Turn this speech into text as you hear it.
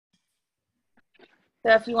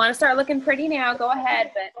So if you want to start looking pretty now, go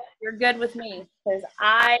ahead, but you're good with me because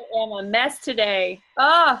I am a mess today.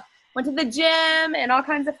 Oh, went to the gym and all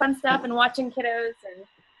kinds of fun stuff and watching kiddos, and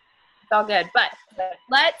it's all good. But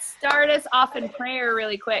let's start us off in prayer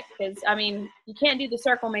really quick because, I mean, you can't do the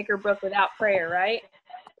Circle Maker book without prayer, right?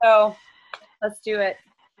 So let's do it.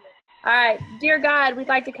 All right. Dear God, we'd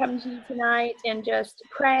like to come to you tonight and just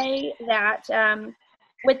pray that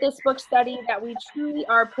with this book study that we truly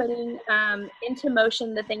are putting into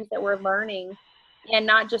motion the things that we're learning and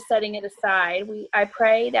not just setting it aside. I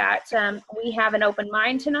pray that we have an open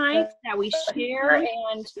mind tonight, that we share,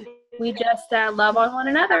 and we just love on one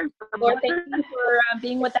another. Lord, thank you for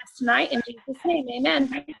being with us tonight. In Jesus' name,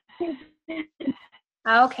 amen.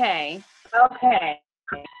 Okay.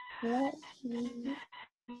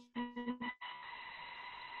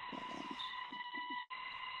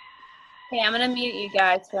 Okay, I'm going to mute you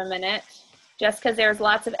guys for a minute, just because there's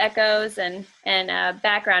lots of echoes and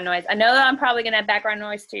background noise. I know that I'm probably going to have background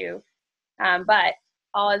noise too, but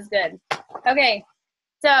all is good. Okay,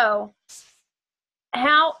 so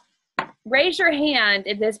raise your hand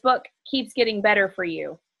if this book keeps getting better for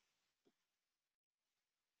you.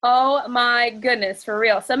 Oh my goodness, for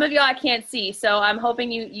real. Some of y'all I can't see, so I'm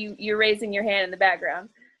hoping you're raising your hand in the background.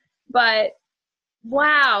 But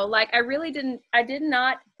wow, like I did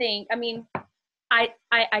not think, I mean, I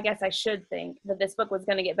guess I should think that this book was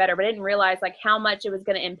going to get better, but I didn't realize like how much it was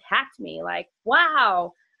going to impact me. Like,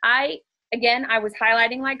 wow. I was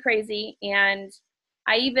highlighting like crazy. And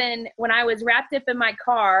when I was wrapped up in my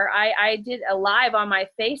car, I did a live on my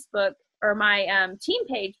Facebook or my team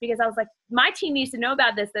page because I was like, my team needs to know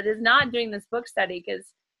about this that is not doing this book study because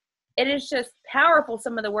it is just powerful.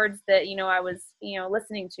 Some of the words that, I was,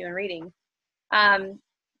 listening to and reading.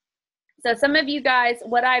 So some of you guys,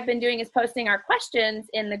 what I've been doing is posting our questions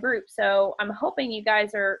in the group. So I'm hoping you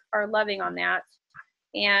guys are loving on that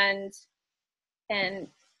and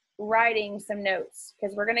writing some notes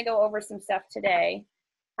because we're going to go over some stuff today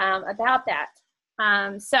about that.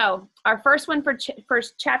 So our first one for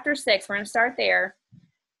chapter 6, we're going to start there.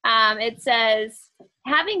 It says,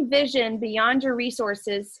 having vision beyond your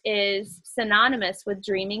resources is synonymous with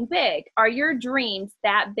dreaming big. Are your dreams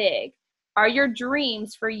that big? Are your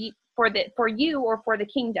dreams for you or for the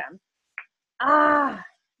kingdom?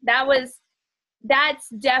 That's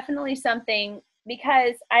definitely something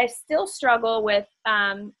because I still struggle with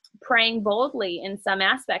praying boldly in some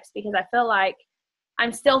aspects because I feel like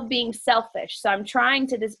I'm still being selfish. So I'm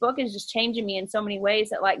this book is just changing me in so many ways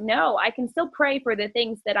that like, no, I can still pray for the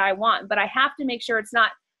things that I want, but I have to make sure it's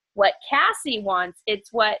not what Cassie wants.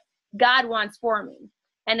 It's what God wants for me.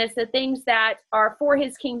 And it's the things that are for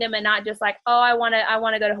his kingdom and not just like, oh, I want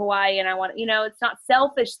to go to Hawaii and I want, it's not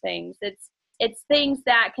selfish things. It's things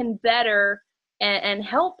that can better and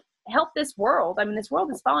help this world. I mean, this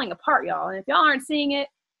world is falling apart, y'all. And if y'all aren't seeing it,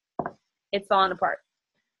 it's falling apart.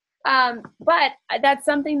 But that's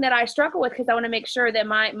something that I struggle with because I want to make sure that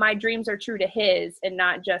my dreams are true to his and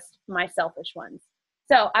not just my selfish ones.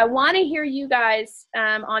 So I want to hear you guys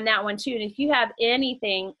on that one too. And if you have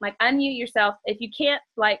anything, like unmute yourself. If you can't,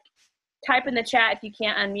 like type in the chat if you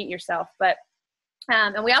can't unmute yourself. But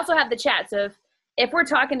and we also have the chat. So if we're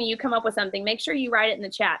talking to you, come up with something, make sure you write it in the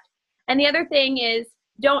chat. And the other thing is,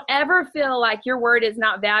 don't ever feel like your word is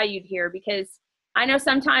not valued here because I know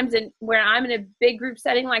sometimes when I'm in a big group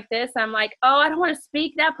setting like this, I'm like, oh, I don't want to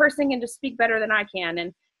speak. That person can just speak better than I can.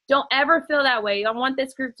 And don't ever feel that way. I want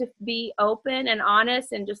this group to be open and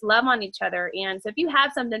honest and just love on each other. And so if you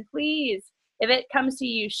have something, please, if it comes to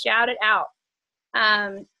you, shout it out.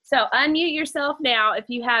 So unmute yourself now if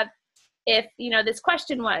this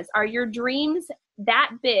question was, are your dreams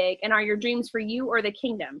that big and are your dreams for you or the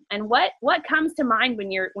kingdom? And what comes to mind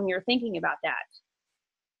when you're thinking about that?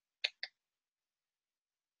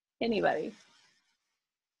 Anybody?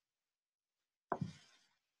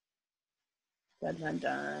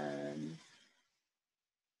 Dun.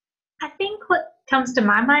 I think what comes to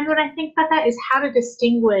my mind when I think about that is how to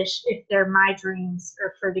distinguish if they're my dreams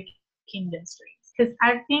or for the kingdom's dreams. Because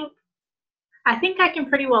I think I can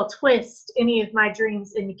pretty well twist any of my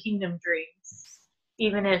dreams into kingdom dreams,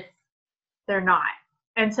 even if they're not.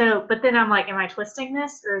 And so, but then I'm like, am I twisting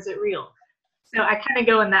this or is it real? So I kind of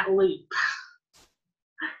go in that loop.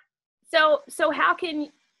 So how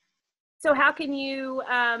can you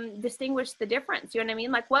distinguish the difference? You know what I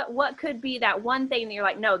mean? Like what could be that one thing that you're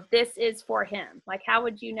like, no, this is for him? Like, how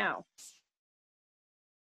would you know?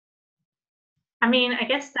 I mean, I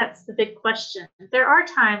guess that's the big question. There are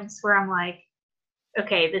times where I'm like,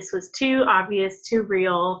 okay, this was too obvious, too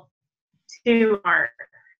real, too art.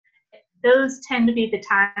 Those tend to be the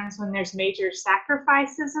times when there's major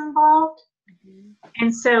sacrifices involved.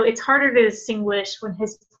 And so it's harder to distinguish when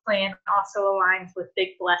his plan also aligns with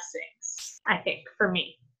big blessings, I think, for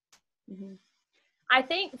me. Mm-hmm. I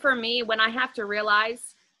think for me, when I have to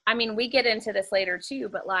realize, I mean, we get into this later too,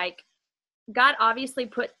 but like God obviously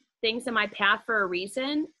put things in my path for a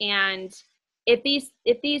reason. And if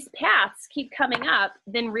these paths keep coming up,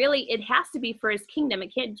 then really it has to be for his kingdom.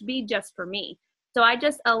 It can't be just for me. So I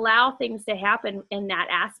just allow things to happen in that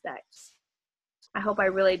aspect. I hope I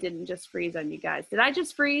really didn't just freeze on you guys. Did I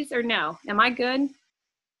just freeze or no? Am I good?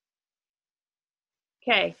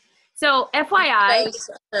 Okay. So FYI.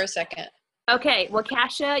 For a second. Okay. Well,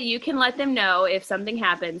 Kasha, you can let them know if something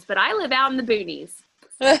happens, but I live out in the boonies.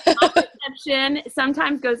 My reception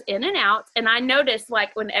sometimes goes in and out, and I noticed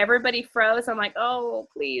like when everybody froze, I'm like, oh,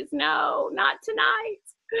 please, no, not tonight.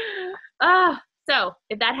 So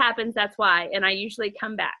if that happens, that's why. And I usually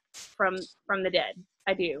come back from the dead.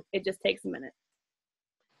 I do. It just takes a minute.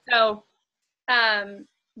 So,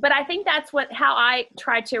 but I think that's how I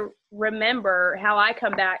try to remember how I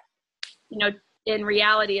come back, in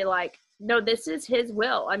reality, like, no, this is his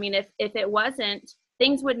will. I mean, if it wasn't,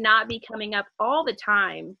 things would not be coming up all the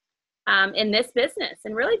time in this business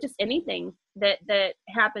and really just anything that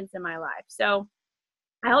happens in my life. So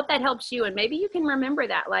I hope that helps you. And maybe you can remember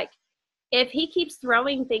that, like, if he keeps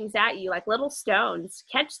throwing things at you, like little stones,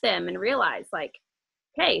 catch them and realize like,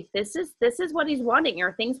 hey, this is what he's wanting,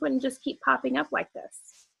 or things wouldn't just keep popping up like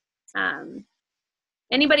this.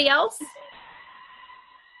 Anybody else?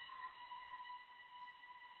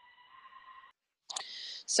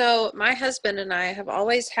 So my husband and I have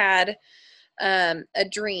always had a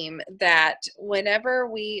dream that whenever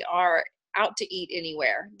we are out to eat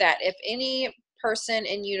anywhere, that if any person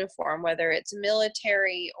in uniform, whether it's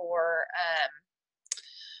military or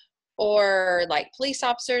like police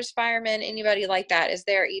officers, firemen, anybody like that is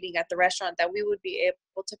there eating at the restaurant, that we would be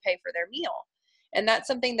able to pay for their meal. And that's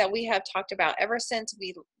something that we have talked about ever since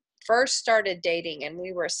we first started dating, and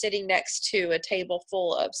we were sitting next to a table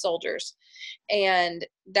full of soldiers. And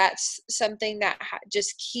that's something that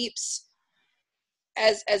just keeps,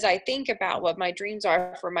 as I think about what my dreams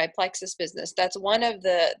are for my Plexus business, that's one of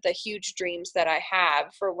the huge dreams that I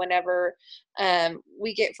have for whenever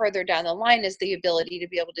we get further down the line, is the ability to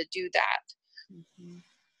be able to do that. Mm-hmm.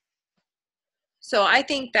 So I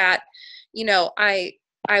think that,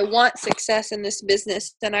 I want success in this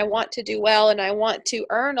business, and I want to do well, and I want to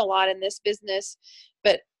earn a lot in this business,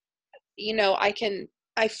 but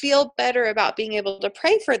I feel better about being able to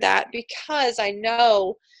pray for that, because I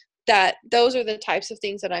know that those are the types of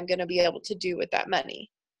things that I'm going to be able to do with that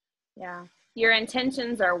money. Yeah. Your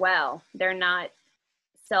intentions are well. They're not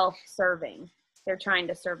self-serving. They're trying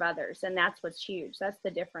to serve others. And that's what's huge. That's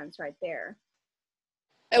the difference right there.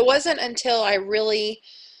 It wasn't until I really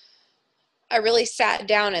sat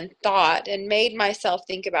down and thought and made myself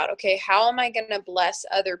think about, okay, how am I going to bless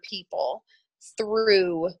other people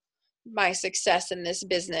through my success in this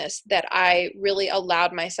business, that I really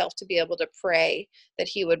allowed myself to be able to pray that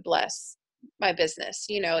he would bless my business.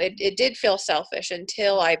 It did feel selfish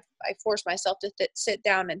until I forced myself to sit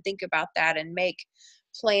down and think about that and make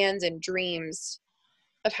plans and dreams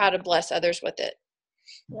of how to bless others with it.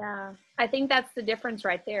 Yeah. I think that's the difference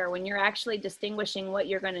right there, when you're actually distinguishing what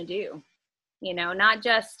you're going to do, not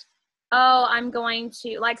just, oh, I'm going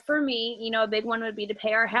to, like for me, a big one would be to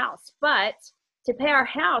pay our house, but to pay our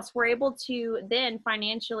house, we're able to then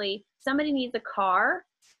financially, somebody needs a car,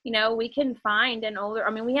 we can find an older,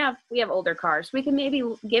 we have older cars. We can maybe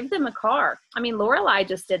give them a car. Lorelai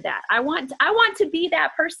just did that. I want to be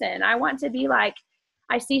that person. I want to be like,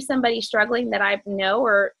 I see somebody struggling that I know,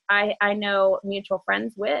 or I know mutual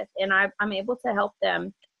friends with, and I'm able to help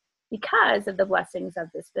them because of the blessings of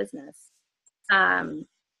this business. And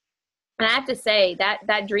I have to say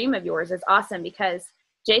that dream of yours is awesome, because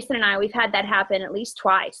Jason and I, we've had that happen at least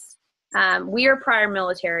twice. We are prior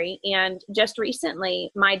military, and just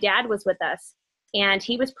recently my dad was with us, and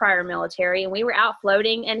he was prior military, and we were out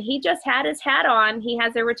floating, and he just had his hat on. He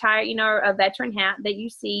has a retired, a veteran hat that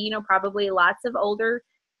you see, probably lots of older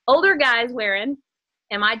guys wearing,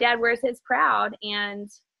 and my dad wears his proud. And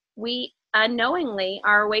we unknowingly,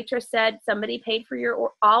 our waitress said, somebody paid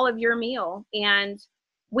for all of your meal, and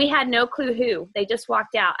we had no clue who. They just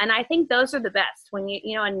walked out. And I think those are the best, when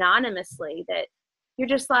you anonymously, that you're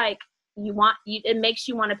just like, it makes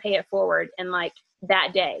you want to pay it forward, and like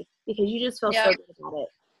that day, because you just feel so good about it.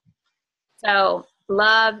 So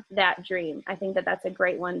love that dream. I think that's a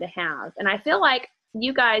great one to have. And I feel like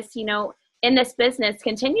you guys, in this business,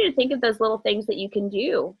 continue to think of those little things that you can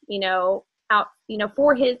do, out,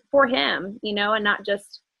 for him, and not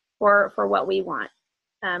just for what we want.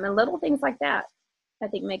 And little things like that. I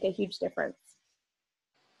think make a huge difference.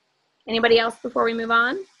 Anybody else before we move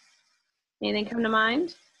on? Anything come to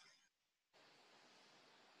mind?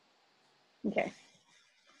 Okay.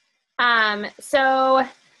 So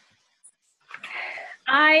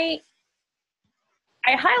I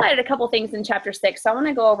highlighted a couple things in chapter 6, so I want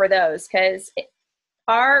to go over those because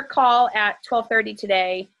our call at 12:30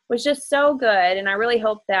 today was just so good, and I really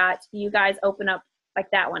hope that you guys open up like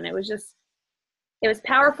that one. It was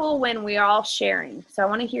powerful when we are all sharing, so I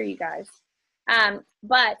want to hear you guys.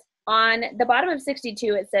 But on the bottom of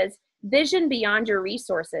 62, it says, vision beyond your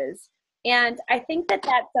resources. And I think that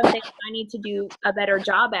that's something I need to do a better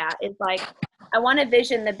job at, is like, I want to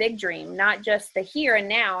vision the big dream, not just the here and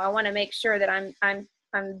now. I want to make sure that I'm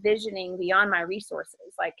visioning beyond my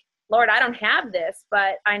resources. Like, Lord, I don't have this,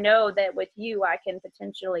 but I know that with you, I can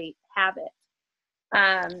potentially have it.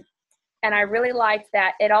 And I really liked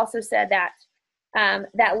that. It also said that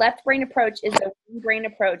that left brain approach is the right brain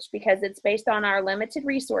approach because it's based on our limited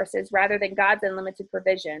resources rather than God's unlimited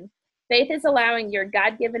provision. Faith is allowing your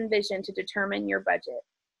God-given vision to determine your budget.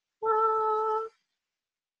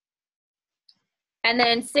 And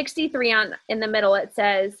then 63 in the middle, it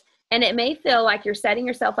says, and it may feel like you're setting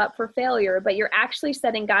yourself up for failure, but you're actually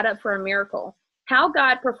setting God up for a miracle. How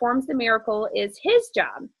God performs the miracle is his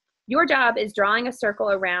job. Your job is drawing a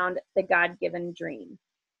circle around the God-given dream.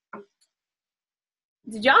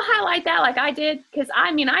 Did y'all highlight that like I did? Because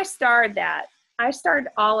I starred that. I starred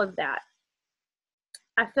all of that.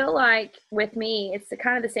 I feel like with me, it's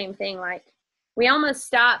kind of the same thing. Like, we almost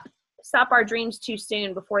stop our dreams too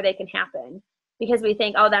soon before they can happen because we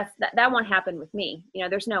think, oh, that won't happen with me.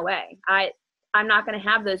 There's no way. I'm not going to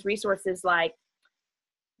have those resources like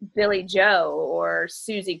Billy Joe or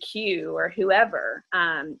Susie Q or whoever.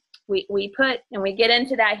 We put, and we get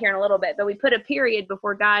into that here in a little bit, but we put a period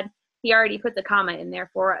before God. He already put the comma in there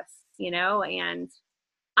for us, and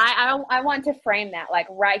I want to frame that like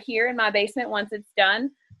right here in my basement once it's done.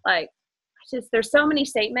 Like, there's so many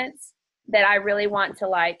statements that I really want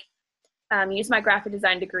to use my graphic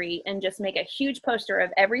design degree and just make a huge poster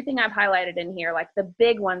of everything I've highlighted in here, like the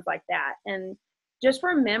big ones like that. And just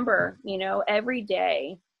remember, every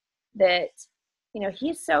day that,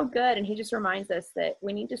 he's so good, and he just reminds us that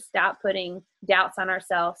we need to stop putting doubts on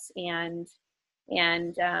ourselves and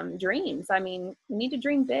dreams. We need to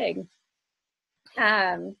dream big.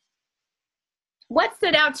 What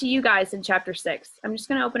stood out to you guys in chapter 6? I'm just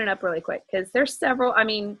going to open it up really quick because there's several.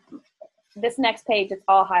 This next page is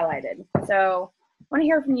all highlighted. So I want to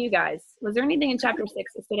hear from you guys. Was there anything in chapter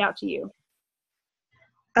 6 that stood out to you?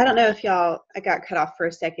 I don't know if I got cut off for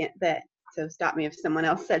a second, so stop me if someone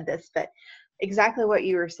else said this, but exactly what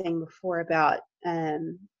you were saying before about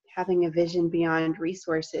having a vision beyond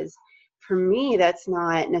resources. For me, that's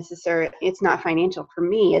not necessarily, it's not financial. For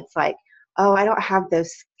me, it's like, oh, I don't have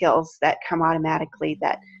those skills that come automatically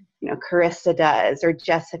that, Carissa does, or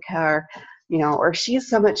Jessica, or she's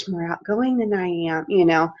so much more outgoing than I am.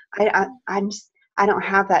 I don't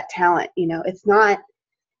have that talent. It's not,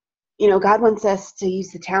 God wants us to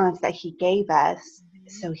use the talents that he gave us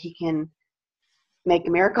so he can make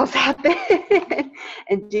miracles happen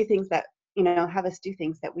and do things that, have us do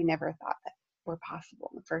things that we never thought that were possible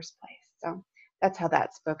in the first place. So that's how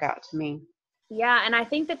that spoke out to me. Yeah. And I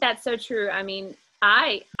think that that's so true.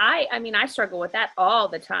 I struggle with that all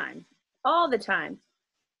the time.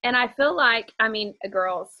 And I feel like,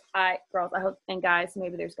 girls, I hope, and guys,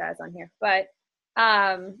 maybe there's guys on here, but,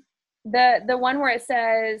 the one where it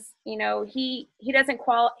says, he doesn't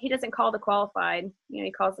call the qualified,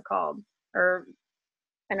 he calls the called, or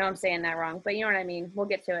I know I'm saying that wrong, but you know what I mean? We'll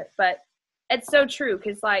get to it, but it's so true.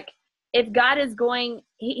 Cause if God is going,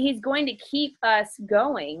 he's going to keep us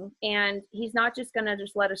going, and he's not just going to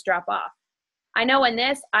just let us drop off. I know in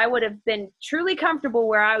this, I would have been truly comfortable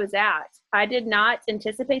where I was at. I did not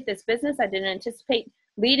anticipate this business. I didn't anticipate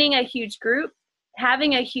leading a huge group,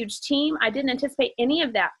 having a huge team. I didn't anticipate any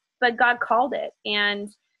of that, but God called it. And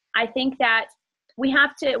I think that we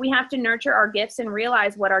have to nurture our gifts and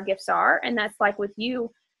realize what our gifts are. And that's like with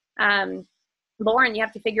you, Lauren, you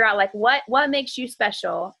have to figure out what makes you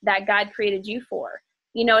special that God created you for.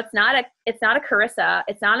 It's not a Carissa,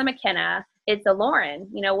 it's not a McKenna, it's a Lauren.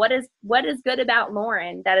 What is good about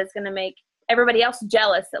Lauren that is going to make everybody else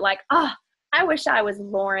jealous, that I wish I was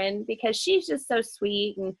Lauren because she's just so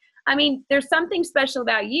sweet. And there's something special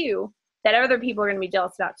about you that other people are going to be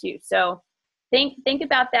jealous about too. So think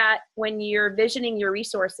about that when you're visioning your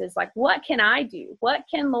resources. Like, what can I do? What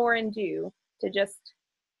can Lauren do to just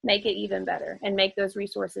make it even better and make those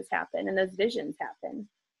resources happen and those visions happen?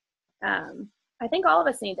 I think all of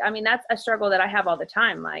us need, that's a struggle that I have all the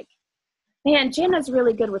time. Like, man, Jana's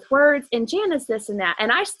really good with words, and Jana's this and that.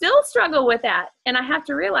 And I still struggle with that. And I have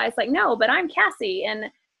to realize, like, no, but I'm Cassie,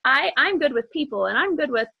 and I'm good with people, and I'm good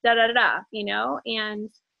with da da da da, you know? And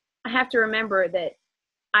I have to remember that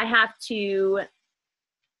I have to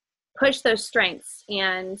push those strengths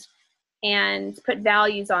and put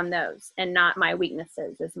values on those and not my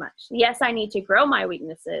weaknesses as much. Yes, I need to grow my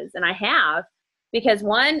weaknesses, and I have, because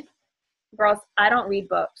one, girls, I don't read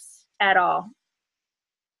books at all.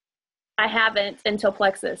 I haven't until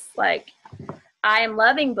Plexus. Like, I am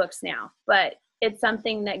loving books now, but it's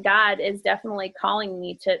something that God is definitely calling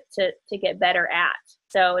me to get better at.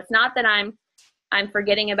 So it's not that I'm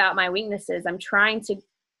forgetting about my weaknesses. I'm trying to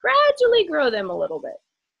gradually grow them a little bit.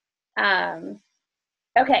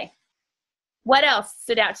 Okay. What else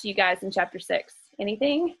stood out to you guys in chapter 6?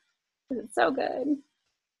 Anything? It's so good.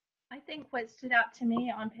 I think what stood out to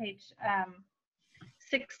me on page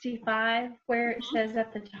 65, where it says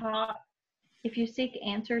at the top, if you seek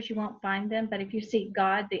answers, you won't find them, but if you seek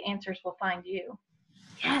God, the answers will find you.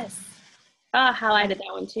 Yes. Oh, highlighted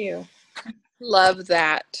that one too. Love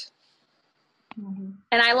that. Mm-hmm.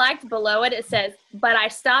 And I liked below it, it says, but I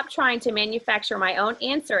stopped trying to manufacture my own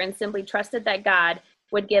answer and simply trusted that God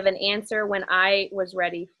would give an answer when I was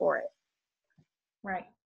ready for it. Right.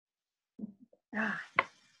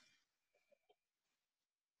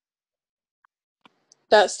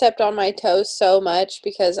 That stepped on my toes so much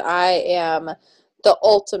because I am the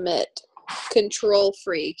ultimate control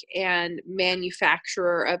freak and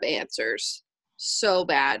manufacturer of answers. So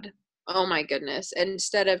bad. Oh my goodness. And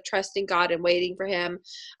instead of trusting God and waiting for him,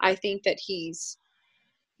 I think that he's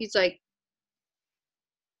like,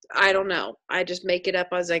 I don't know. I just make it up.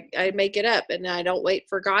 I make it up and I don't wait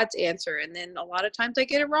for God's answer. And then a lot of times I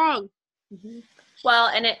get it wrong. Mm-hmm. Well,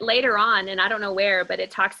 and it later on, and I don't know where, but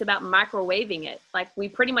it talks about microwaving it. Like, we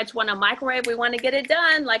pretty much want to microwave. We want to get it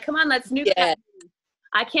done. Like, come on, let's nuke that.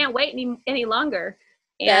 I can't wait any longer.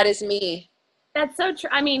 And that is me. That's so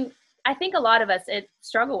true. I mean, I think a lot of us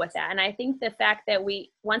struggle with that. And I think the fact that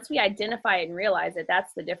once we identify it and realize it,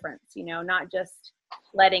 that's the difference, you know, not just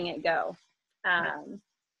letting it go.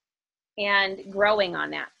 And growing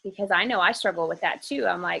on that, because I know I struggle with that too.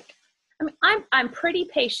 I'm like, I'm pretty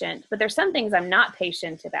patient, but there's some things I'm not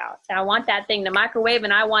patient about. I want that thing to microwave,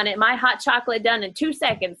 and I want my hot chocolate done in 2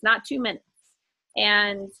 seconds, not 2 minutes.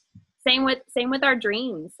 And same with our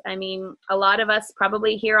dreams. I mean, a lot of us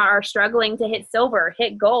probably here are struggling to hit silver,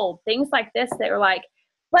 hit gold, things like this that are like,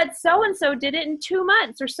 but so-and-so did it in 2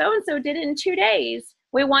 months, or so-and-so did it in 2 days.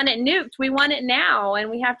 We want it nuked. We want it now.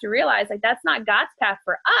 And we have to realize, like, that's not God's path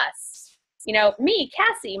for us. You know, me,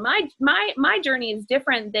 Cassie, my journey is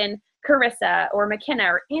different than Carissa or McKenna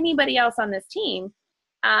or anybody else on this team.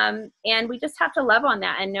 And we just have to love on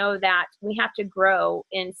that and know that we have to grow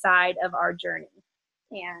inside of our journey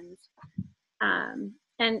and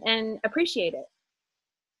appreciate it,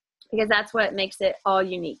 because that's what makes it all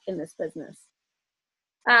unique in this business.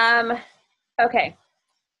 Okay.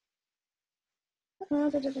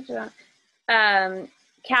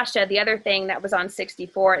 Kasha, the other thing that was on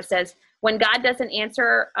 64, it says, when God doesn't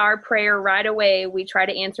answer our prayer right away, we try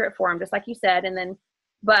to answer it for him, just like you said.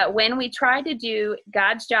 But when we try to do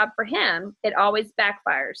God's job for him, it always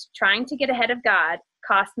backfires. Trying to get ahead of God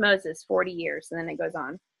cost Moses 40 years. And then it goes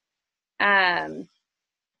on. And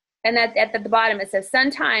that at the bottom, it says,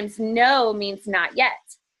 sometimes no means not yet.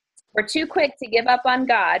 We're too quick to give up on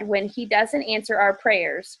God when he doesn't answer our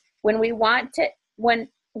prayers, when we want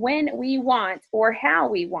or how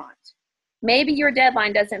we want. Maybe your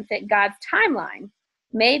deadline doesn't fit God's timeline.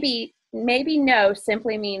 Maybe no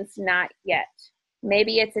simply means not yet.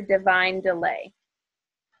 Maybe it's a divine delay.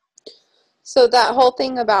 So that whole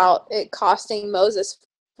thing about it costing Moses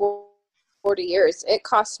 40 years, it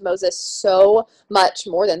cost Moses so much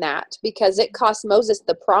more than that, because it cost Moses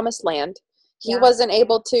the promised land. He wasn't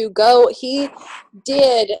able to go. He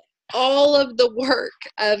did all of the work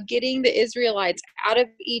of getting the Israelites out of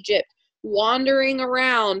Egypt, wandering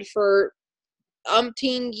around for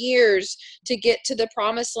umpteen years to get to the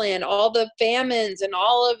promised land, all the famines and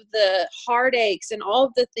all of the heartaches and all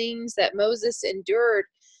of the things that Moses endured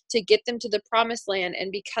to get them to the promised land.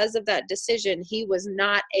 And because of that decision, he was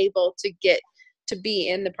not able to get to be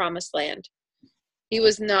in the promised land. He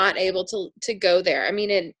was not able to go there. I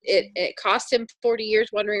mean, it cost him 40 years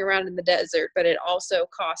wandering around in the desert, but it also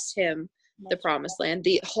cost him the promised land,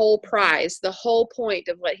 the whole prize, the whole point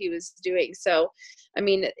of what he was doing. So, I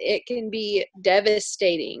mean, it can be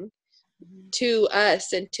devastating to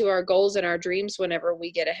us and to our goals and our dreams whenever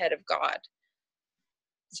we get ahead of God.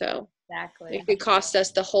 So exactly, it could cost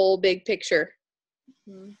us the whole big picture.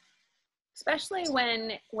 Mm-hmm. especially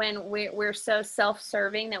when we're so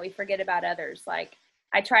self-serving that we forget about others. Like,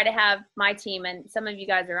 I try to have my team, and some of you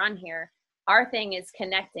guys are on here, our thing is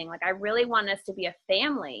connecting. Like, I really want us to be a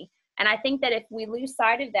family. And I think that if we lose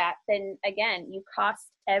sight of that, then again, you cost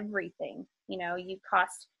everything. You know, you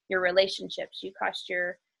cost your relationships, you cost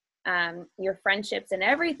your friendships and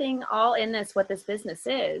everything, all in this, what this business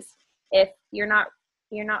is, if you're not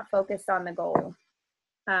focused on the goal,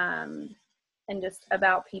 and just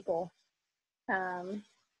about people.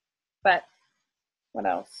 But what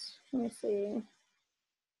else? Let me see.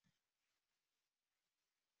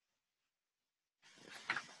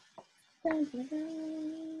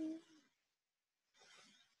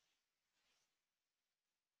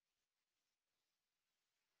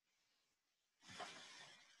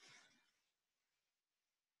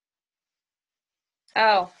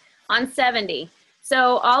 Oh, on 70.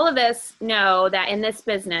 So all of us know that in this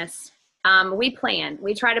business, we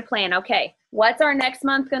try to plan, okay, what's our next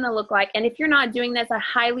month going to look like? And if you're not doing this, I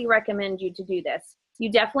highly recommend you to do this.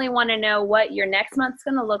 You definitely want to know what your next month's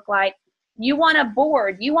going to look like. You want a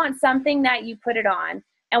board. You want something that you put it on.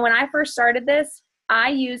 And when I first started this, I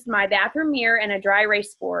used my bathroom mirror and a dry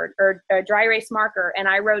erase board, or a dry erase marker, and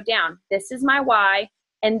I wrote down, this is my why,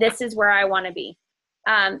 and this is where I want to be.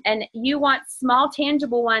 And you want small,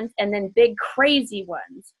 tangible ones, and then big, crazy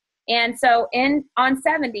ones. And so on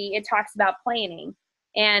 70, it talks about planning.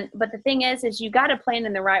 But the thing is you got to plan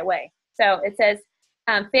in the right way. So it says,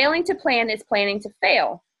 failing to plan is planning to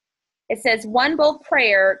fail. It says one bold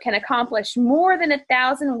prayer can accomplish more than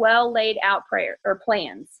 1,000 well laid out prayer or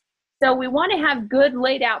plans. So we want to have good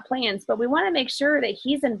laid out plans, but we want to make sure that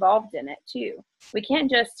he's involved in it too. We can't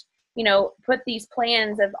just, put these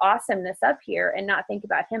plans of awesomeness up here and not think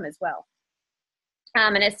about him as well.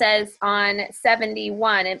 And it says on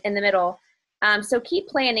 71 in the middle, so keep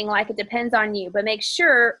planning like it depends on you, but make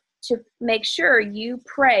sure you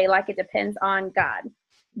pray like it depends on God.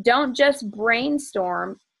 Don't just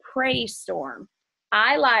brainstorm, pray storm.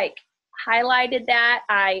 I highlighted that.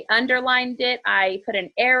 I underlined it. I put an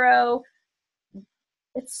arrow.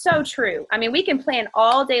 It's so true. I mean, we can plan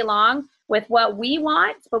all day long with what we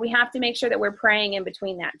want, but we have to make sure that we're praying in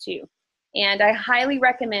between that too. And I highly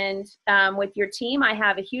recommend with your team, I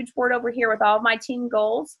have a huge board over here with all of my team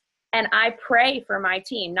goals, and I pray for my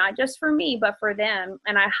team, not just for me, but for them.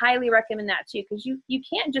 And I highly recommend that too, because you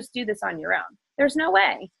can't just do this on your own. There's no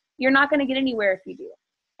way. You're not going to get anywhere if you do.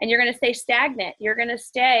 And you're going to stay stagnant. You're going to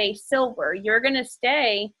stay silver. You're going to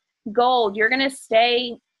stay gold. You're going to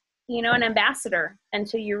stay, an ambassador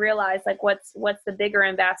until you realize like what's the bigger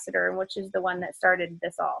ambassador, and which is the one that started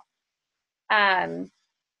this all.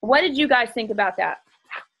 What did you guys think about that?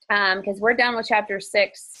 Because we're done with chapter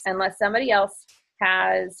 6, unless somebody else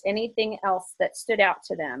has anything else that stood out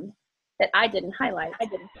to them that I didn't highlight.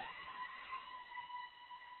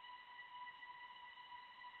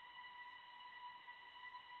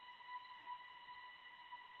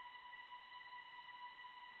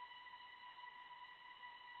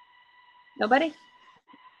 Nobody?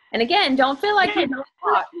 And again, don't feel like you don't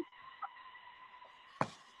talk.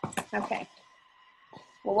 Okay.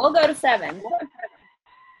 Well, we'll go to 7.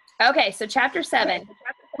 Okay, so chapter 7.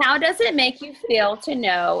 How does it make you feel to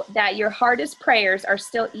know that your hardest prayers are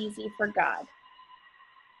still easy for God?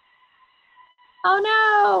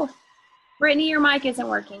 Oh no! Brittany, your mic isn't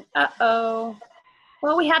working. Uh-oh.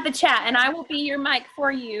 Well, we have the chat, and I will be your mic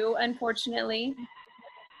for you, unfortunately,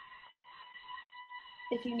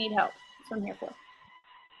 if you need help. That's what I'm here for.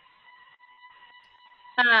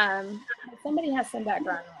 Somebody has some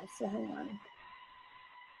background noise, so hang on.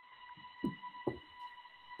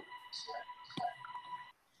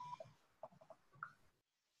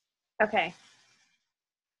 Okay.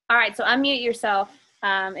 All right, so unmute yourself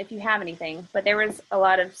if you have anything, but there was a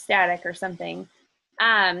lot of static or something.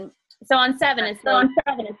 So on 7,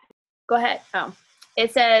 go ahead. Oh,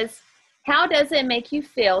 it says, how does it make you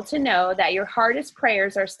feel to know that your hardest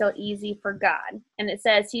prayers are still easy for God? And it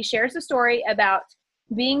says he shares a story about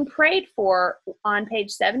being prayed for on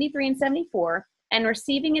page 73 and 74 and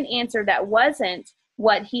receiving an answer that wasn't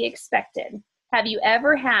what he expected. Have you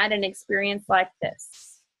ever had an experience like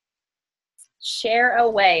this? Share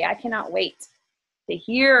away. I cannot wait to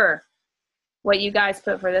hear what you guys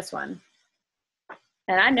put for this one.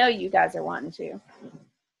 And I know you guys are wanting to.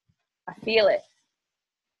 I feel it.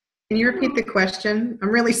 Can you repeat the question? I'm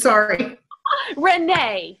really sorry.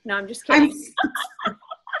 Renee. No, I'm just kidding.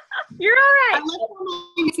 You're all right. I left all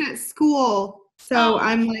my things at school, so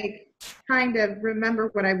I'm like trying to remember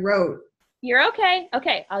what I wrote. You're okay.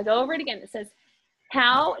 Okay, I'll go over it again. It says,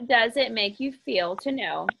 how does it make you feel to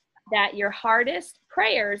know that your hardest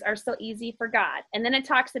prayers are so easy for God. And then it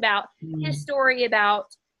talks about his story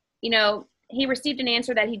about, he received an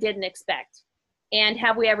answer that he didn't expect. And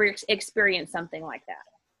have we ever experienced something like that?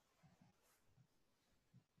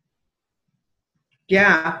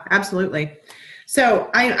 Yeah, absolutely. So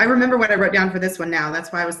I remember what I wrote down for this one now.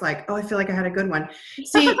 That's why I was like, oh, I feel like I had a good one.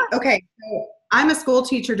 See, okay, so I'm a school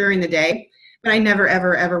teacher during the day, but I never,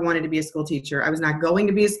 ever, ever wanted to be a school teacher. I was not going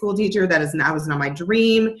to be a school teacher. That was not my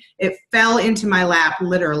dream. It fell into my lap,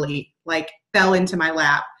 literally, like fell into my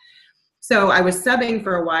lap. So I was subbing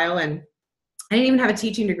for a while, and I didn't even have a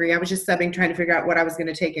teaching degree. I was just subbing, trying to figure out what I was going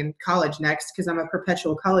to take in college next, because I'm a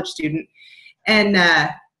perpetual college student. And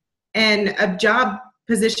a job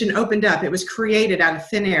position opened up. It was created out of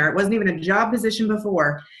thin air. It wasn't even a job position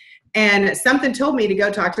before. And something told me to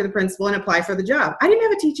go talk to the principal and apply for the job. I didn't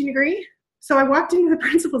have a teaching degree. So I walked into the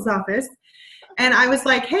principal's office and I was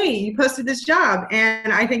like, hey, you posted this job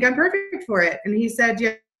and I think I'm perfect for it. And he said, do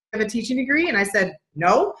you have a teaching degree? And I said,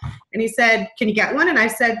 no. And he said, can you get one? And I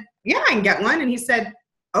said, yeah, I can get one. And he said,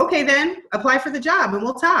 okay, then apply for the job and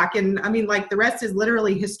we'll talk. And I mean, like, the rest is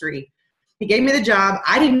literally history. He gave me the job.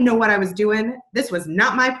 I didn't know what I was doing. This was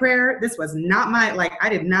not my prayer. This was not I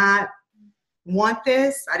did not want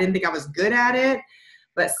this. I didn't think I was good at it.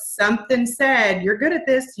 But something said, you're good at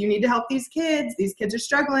this. You need to help these kids. These kids are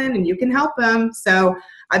struggling and you can help them. So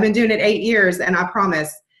I've been doing it 8 years, and I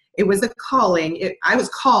promise it was a calling. I was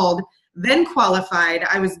called, then qualified.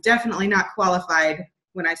 I was definitely not qualified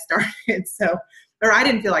when I started. Or I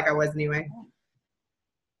didn't feel like I was anyway.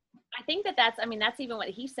 I think that's even what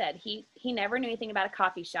he said. He never knew anything about a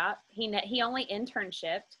coffee shop. He only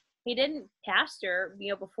internshipped. He didn't pastor,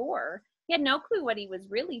 before. He had no clue what he was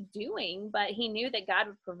really doing, but he knew that God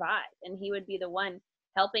would provide and he would be the one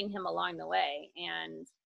helping him along the way. And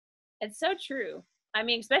it's so true. I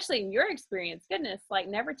mean, especially in your experience, goodness, like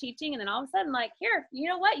never teaching. And then all of a sudden, like, here, you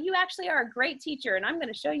know what? You actually are a great teacher and I'm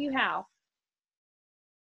going to show you how.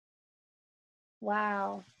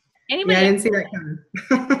 Wow. Anybody I didn't see that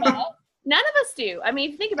coming. Well, none of us do. I mean,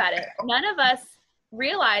 if you think about it, none of us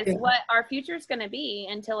realize what our future is going to be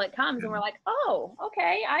until it comes, and we're like, oh,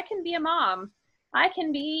 okay, I can be a mom. I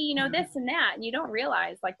can be, this and that. And you don't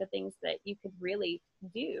realize like the things that you could really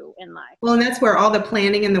do in life. Well, and that's where all the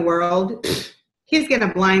planning in the world, he's going to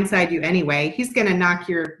blindside you anyway. He's going to knock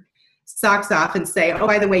your socks off and say, oh,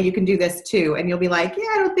 by the way, you can do this too. And you'll be like, yeah,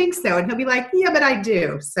 I don't think so. And he'll be like, yeah, but I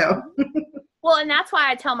do. So. Well, and that's why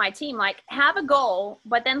I tell my team, like, have a goal,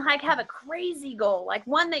 but then like have a crazy goal, like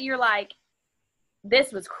one that you're like,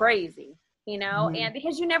 this was crazy, and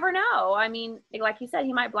because you never know. I mean, like you said,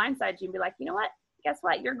 he might blindside you and be like, you know what? Guess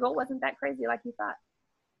what? Your goal wasn't that crazy like you thought.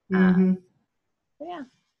 Yeah.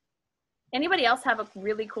 Anybody else have a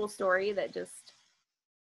really cool story that just,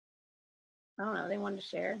 I don't know, they wanted to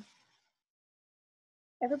share?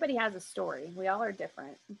 Everybody has a story. We all are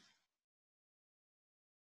different.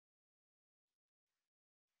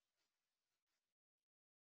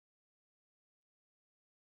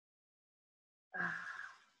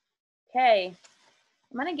 Okay,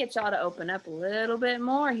 I'm gonna get y'all to open up a little bit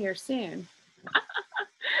more here soon.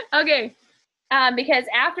 Okay, because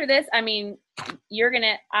after this, I mean,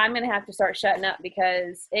 I'm gonna have to start shutting up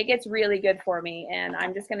because it gets really good for me, and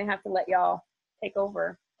I'm just gonna have to let y'all take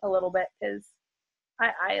over a little bit because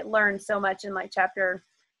I learned so much in like chapter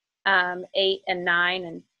 8 and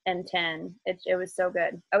 9 and 10. It was so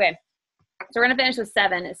good. Okay, so we're gonna finish with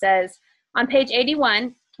 7. It says on page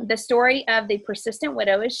 81. The story of the persistent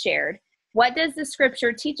widow is shared. What does the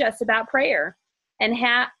scripture teach us about prayer? And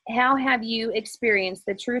how have you experienced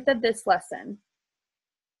the truth of this lesson?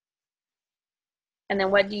 And then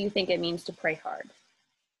what do you think it means to pray hard?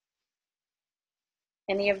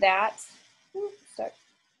 Any of that?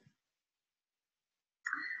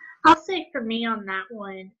 I'll say for me on that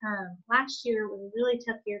one, last year was a really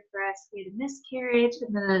tough year for us. We had a miscarriage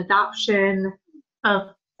and then an adoption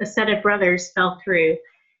of a set of brothers fell through.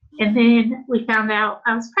 And then we found out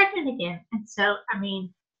I was pregnant again. And so, I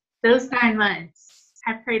mean, those 9 months,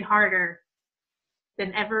 I prayed harder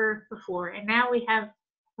than ever before. And now we have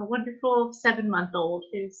a wonderful 7-month-old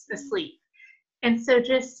who's asleep. And so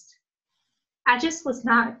I just was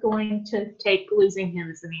not going to take losing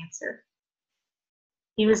him as an answer.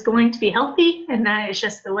 He was going to be healthy, and that is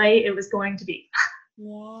just the way it was going to be.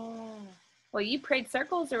 Yeah. Well, you prayed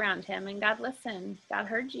circles around him, and God listened. God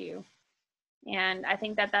heard you. And I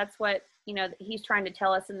think that's what, he's trying to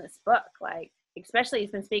tell us in this book. Like, especially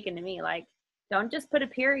he's been speaking to me, like, don't just put a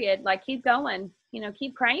period, like keep going,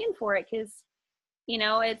 keep praying for it. Cause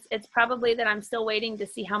it's probably that I'm still waiting to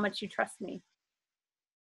see how much you trust me.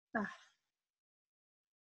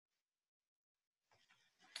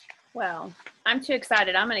 Well, I'm too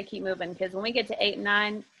excited. I'm going to keep moving because when we get to 8 and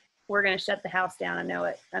 9, we're going to shut the house down. I know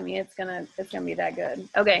it. I mean, it's going to be that good.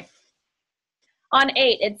 Okay. On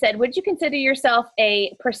 8, it said, would you consider yourself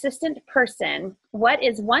a persistent person? What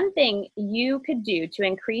is one thing you could do to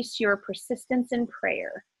increase your persistence in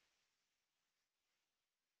prayer?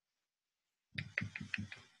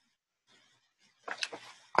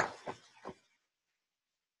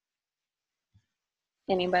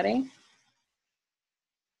 Anybody?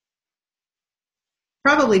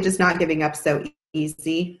 Probably just not giving up so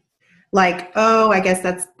easy. Like, oh, I guess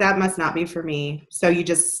that must not be for me. So you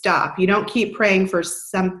just stop. You don't keep praying for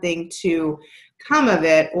something to come of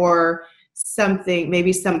it, or something,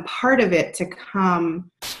 maybe some part of it to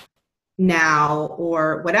come now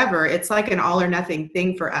or whatever. It's like an all or nothing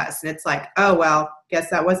thing for us. And it's like, oh, well, guess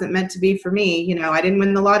that wasn't meant to be for me. You know, I didn't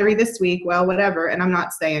win the lottery this week. Well, whatever. And I'm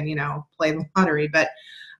not saying, you know, play the lottery, but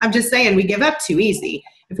I'm just saying we give up too easy.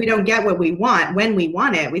 If we don't get what we want when we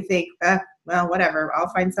want it, we think, well, whatever,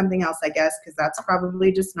 I'll find something else, I guess, because that's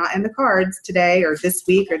probably just not in the cards today or this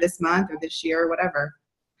week or this month or this year or whatever.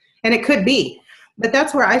 And it could be. But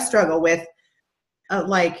that's where I struggle with,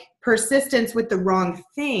 like, persistence with the wrong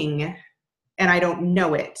thing, and I don't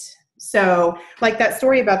know it. So, like that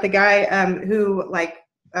story about the guy who, like,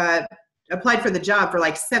 applied for the job for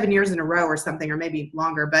like 7 years in a row or something, or maybe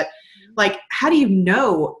longer. But, like, how do you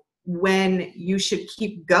know when you should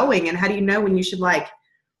keep going? And how do you know when you should, like,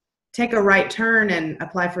 take a right turn and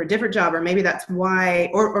apply for a different job? Or maybe that's why,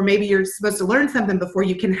 or maybe you're supposed to learn something before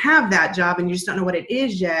you can have that job and you just don't know what it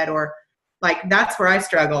is yet. Or, like, that's where I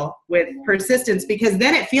struggle with persistence, because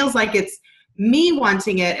then it feels like it's me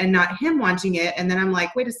wanting it and not him wanting it. And then I'm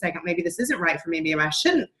like, wait a second, maybe this isn't right for me. Maybe I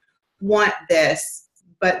shouldn't want this,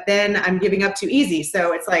 but then I'm giving up too easy.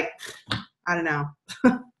 So it's like, I don't know.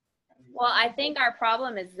 Well, I think our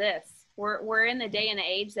problem is this. We're in the day and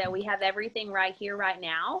age that we have everything right here, right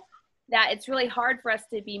now, that it's really hard for us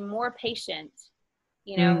to be more patient,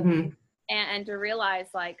 you know, Mm-hmm. and to realize,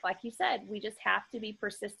 like you said, we just have to be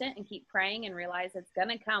persistent and keep praying and realize it's going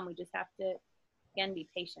to come. We just have to, again, be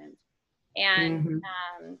patient and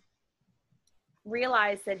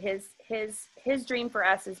realize that his dream for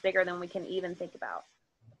us is bigger than we can even think about.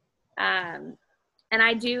 And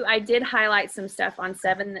I did highlight some stuff on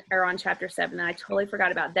chapter 7 that I totally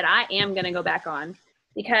forgot about, that I am going to go back on,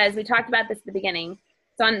 because we talked about this at the beginning.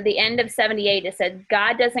 So on the end of 78, it said,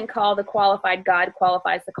 God doesn't call the qualified, God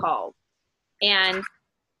qualifies the called. And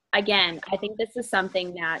again, I think this is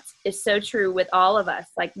something that is so true with all of us.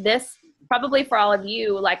 Like, this probably for all of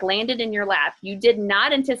you, like, landed in your lap. You did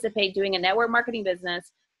not anticipate doing a network marketing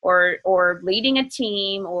business or leading a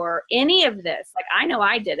team or any of this. Like, I know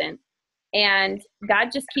I didn't. And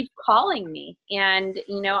God just keeps calling me, and,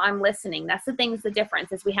 you know, I'm listening. That's the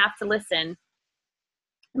difference is we have to listen.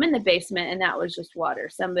 I'm in the basement, and that was just water.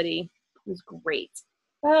 Somebody was great.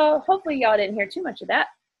 Oh, hopefully y'all didn't hear too much of that.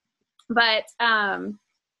 But,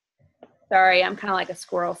 sorry, I'm kind of like a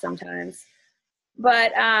squirrel sometimes.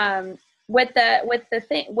 But with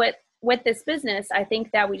this business, I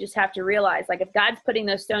think that we just have to realize, like, if God's putting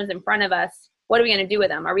those stones in front of us, what are we going to do with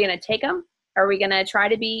them? Are we going to take them? Are we going to try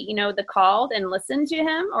to be, you know, the called and listen to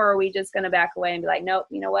him? Or are we just going to back away and be like, nope,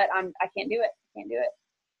 you know what? I can't do it. Can't do it.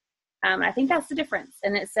 I think that's the difference.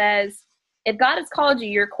 And it says, if God has called you,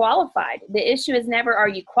 you're qualified. The issue is never, are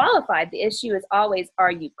you qualified? The issue is always,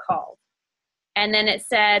 are you called? And then it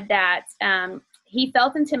said that he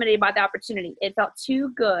felt intimidated by the opportunity. It felt too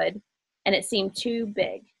good, and it seemed too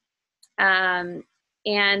big. And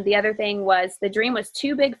the other thing was, the dream was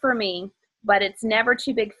too big for me, but it's never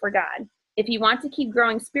too big for God. If you want to keep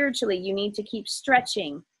growing spiritually, you need to keep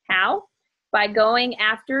stretching. How? By going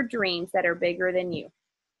after dreams that are bigger than you.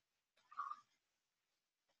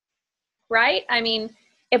 Right? I mean,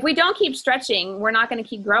 if we don't keep stretching, we're not going to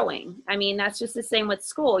keep growing. I mean, that's just the same with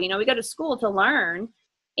school. You know, we go to school to learn,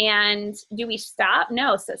 and do we stop?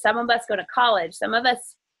 No. So some of us go to college. Some of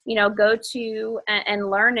us, you know, go to and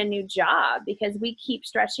learn a new job because we keep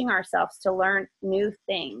stretching ourselves to learn new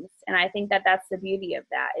things. And I think that that's the beauty of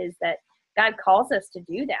that, is that God calls us to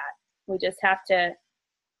do that. We just have to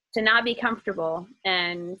not be comfortable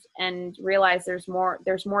and realize there's more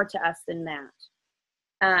to us than that.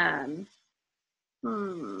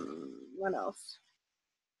 What else?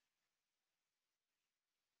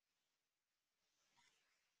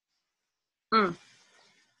 On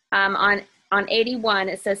 81,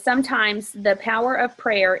 it says, sometimes the power of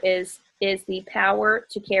prayer is the power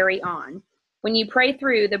to carry on. When you pray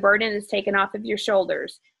through, the burden is taken off of your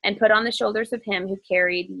shoulders and put on the shoulders of him who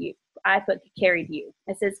carried you. I put carried you.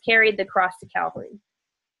 It says carried the cross to Calvary.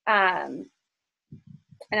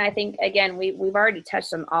 And I think, again, we've already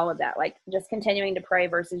touched on all of that, like just continuing to pray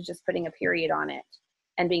versus just putting a period on it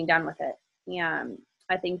and being done with it. Yeah,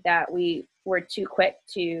 I think that we're too quick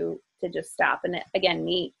to just stop. And again,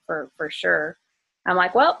 me for sure. I'm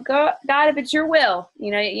like, well, God, if it's your will,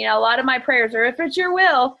 a lot of my prayers are, if it's your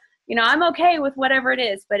will, I'm okay with whatever it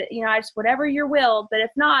is, but I just, whatever your will, but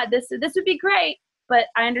if not, this would be great, but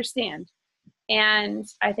I understand. And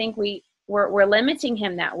I think we're limiting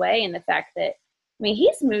him that way. And the fact that,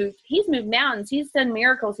 he's moved mountains, he's done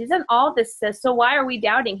miracles, he's done all this stuff. So why are we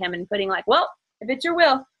doubting him and putting like, well, if it's your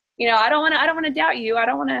will, I don't want to doubt you. I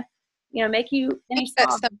don't want to, make you any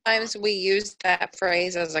small. Sometimes we use that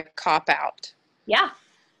phrase as a cop out. Yeah.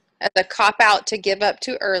 As a cop out to give up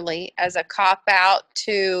too early, as a cop out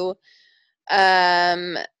to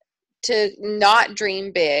not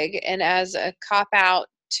dream big, and as a cop out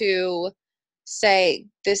to say,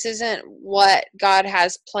 this isn't what God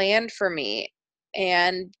has planned for me.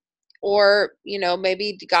 Or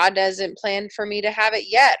maybe God doesn't plan for me to have it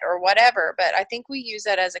yet, or whatever. But I think we use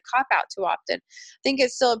that as a cop out too often. I think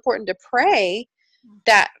it's still important to pray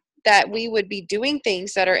that we would be doing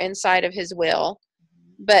things that are inside of his will,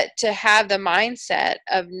 but to have the mindset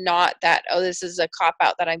of not that, oh, this is a cop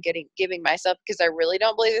out that I'm giving myself because I really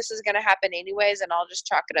don't believe this is going to happen anyways, and I'll just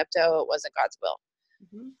chalk it up to, oh, it wasn't God's will.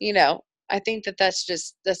 Mm-hmm. I think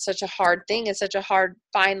that's such a hard thing. It's such a hard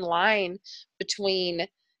fine line between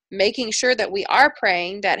making sure that we are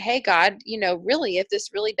praying that, hey, God, really, if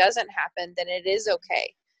this really doesn't happen, then it is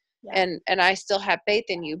okay. Yeah. And I still have faith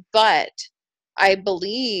in you, but I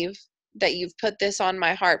believe that you've put this on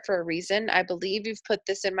my heart for a reason. I believe you've put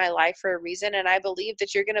this in my life for a reason. And I believe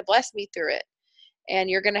that you're going to bless me through it. And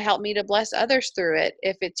you're going to help me to bless others through it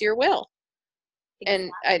if it's your will.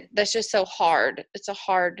 Exactly. And that's just so hard. It's a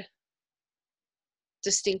hard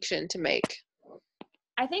distinction to make.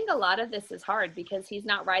 I think a lot of this is hard because he's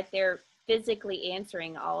not right there physically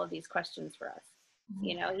answering all of these questions for us.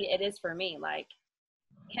 It is for me. Like,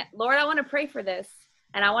 Lord, I want to pray for this.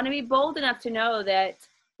 And I want to be bold enough to know that,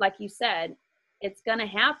 like you said, it's going to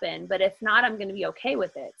happen. But if not, I'm going to be okay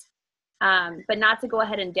with it. But not to go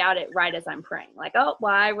ahead and doubt it right as I'm praying. Like, oh,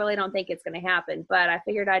 well, I really don't think it's going to happen. But I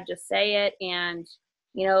figured I'd just say it and,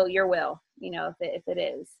 your will, if it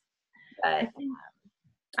is. But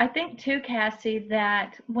I think too, Cassie,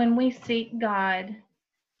 that when we seek God,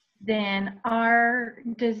 then our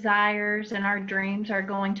desires and our dreams are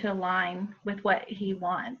going to align with what he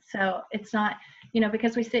wants. So it's not,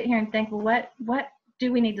 because we sit here and think, well, what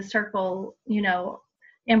do we need to circle,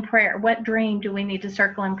 in prayer? What dream do we need to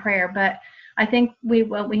circle in prayer? But I think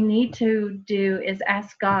what we need to do is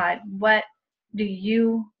ask God, what do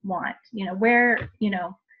you want?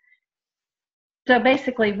 So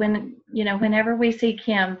basically, whenever we seek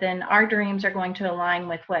him, then our dreams are going to align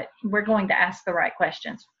with what we're going to ask the right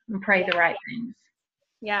questions and pray the right things.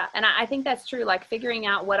 Yeah, and I think that's true. Like figuring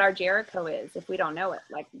out what our Jericho is if we don't know it.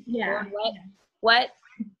 Like,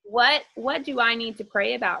 what do I need to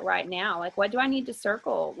pray about right now? Like, what do I need to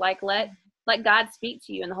circle? Like, let God speak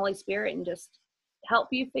to you in the Holy Spirit and just help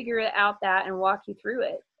you figure out that and walk you through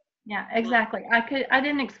it. Yeah, exactly. I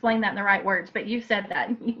didn't explain that in the right words, but you said that.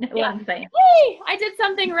 What I'm saying. Hey, I did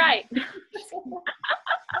something right.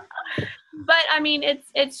 But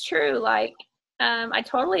it's true. Like, I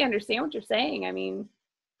totally understand what you're saying.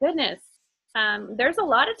 Goodness. There's a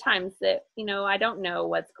lot of times that, I don't know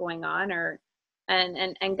what's going on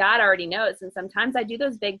and God already knows. And sometimes I do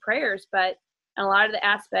those big prayers, but in a lot of the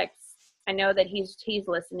aspects, I know that he's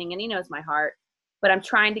listening and he knows my heart. But I'm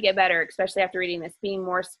trying to get better, especially after reading this, being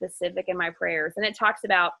more specific in my prayers. And it talks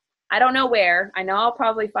about, I don't know where, I know I'll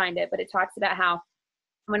probably find it, but it talks about how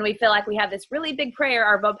when we feel like we have this really big prayer,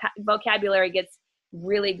 our vocabulary gets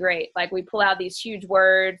really great. Like we pull out these huge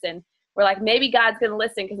words and we're like, maybe God's going to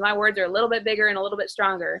listen because my words are a little bit bigger and a little bit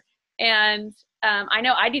stronger. And I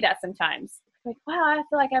know I do that sometimes. Like, wow, I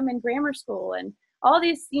feel like I'm in grammar school and all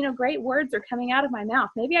these, great words are coming out of my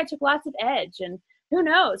mouth. Maybe I took lots of edge and who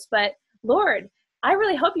knows, but Lord, I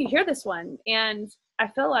really hope you hear this one. And I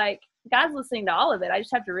feel like God's listening to all of it. I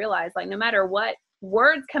just have to realize, like, no matter what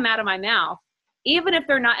words come out of my mouth, even if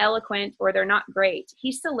they're not eloquent or they're not great,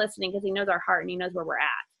 he's still listening because he knows our heart and he knows where we're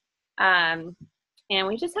at. And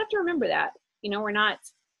we just have to remember that, we're not,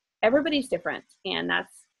 everybody's different. And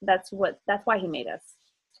that's why he made us.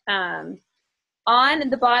 On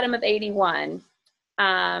the bottom of 81,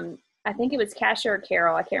 I think it was Cassia or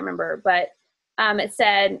Carol, I can't remember, but it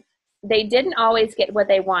said, they didn't always get what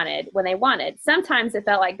they wanted when they wanted. Sometimes it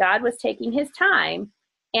felt like God was taking his time,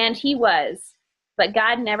 and he was, but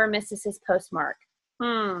God never misses his postmark.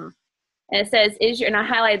 And And it says, and I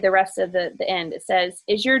highlighted the rest of the end. It says,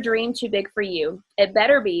 is your dream too big for you? It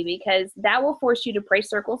better be, because that will force you to pray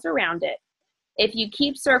circles around it. If you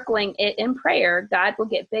keep circling it in prayer, God will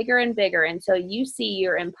get bigger and bigger until you see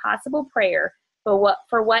your impossible prayer for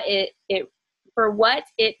what it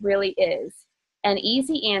really is. An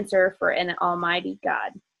easy answer for an almighty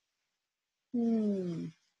God.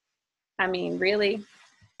 I mean, really?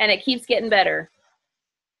 And it keeps getting better.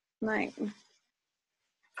 Right.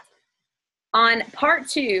 On part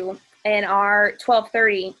 2 in our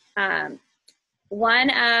 1230, I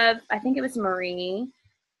think it was Marie,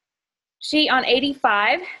 she on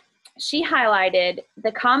 85, she highlighted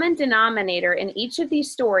the common denominator in each of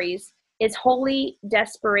these stories is holy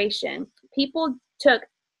desperation. People took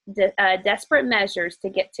desperate measures to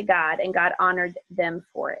get to God, and God honored them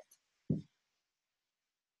for it.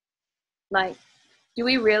 Like, do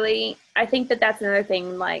we really? I think that's another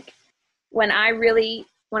thing. Like, when I really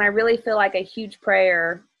feel like a huge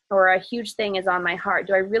prayer or a huge thing is on my heart,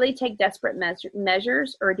 do I really take desperate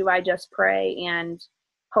measures, or do I just pray and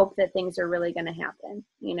hope that things are really going to happen?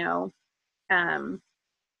 You know,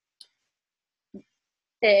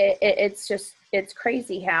 it's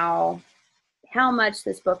crazy how much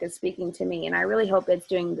this book is speaking to me, and I really hope it's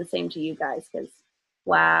doing the same to you guys, because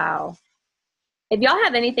wow. If y'all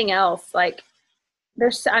have anything else, like I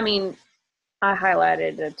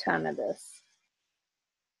highlighted a ton of this.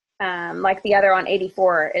 Like the other on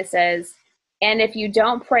 84, it says, and if you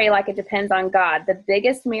don't pray like it depends on God, the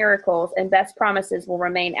biggest miracles and best promises will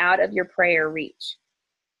remain out of your prayer reach.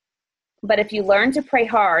 But if you learn to pray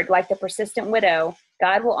hard, like the persistent widow,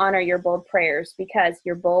 God will honor your bold prayers, because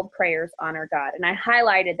your bold prayers honor God. And I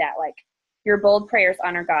highlighted that, like, your bold prayers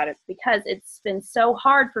honor God. It's because it's been so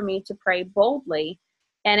hard for me to pray boldly,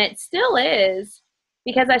 and it still is,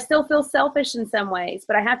 because I still feel selfish in some ways.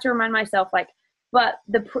 But I have to remind myself, like, but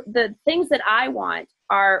the things that I want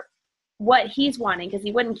are what he's wanting, because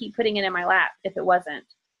he wouldn't keep putting it in my lap if it wasn't.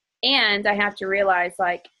 And I have to realize,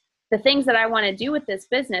 like, the things that I want to do with this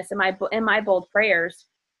business and my bold prayers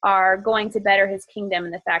are going to better his kingdom,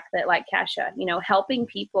 and the fact that, like Kasha, you know, helping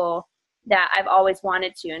people that I've always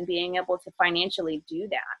wanted to, and being able to financially do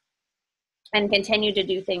that and continue to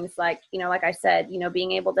do things like, you know, like I said, you know,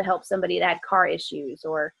 being able to help somebody that had car issues,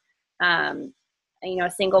 or, you know,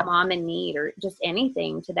 a single mom in need, or just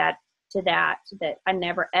anything to that I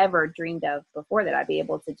never ever dreamed of before that I'd be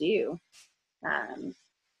able to do.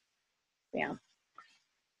 Yeah.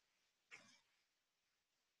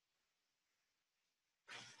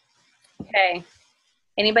 Okay.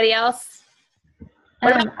 Anybody else? I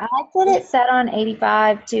like what it said on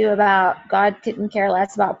 85 too about God couldn't care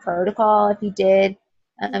less about protocol. If he did,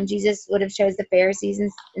 Jesus would have chose the Pharisees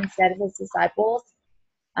instead of his disciples.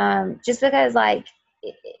 Just because, like,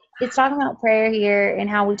 it's talking about prayer here and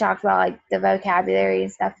how we talked about, like, the vocabulary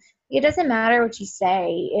and stuff. It doesn't matter what you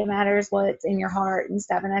say. It matters what's in your heart and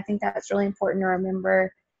stuff. And I think that's really important to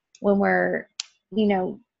remember when we're, you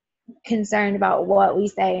know, concerned about what we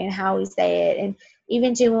say and how we say it. And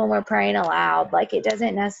even too when we're praying aloud, like, it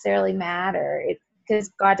doesn't necessarily matter, because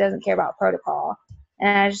God doesn't care about protocol.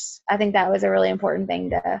 And I think that was a really important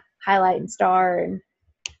thing to highlight and star and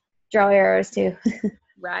draw arrows to.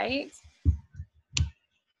 Right.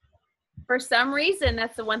 For some reason,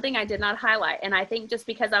 that's the one thing I did not highlight. And I think just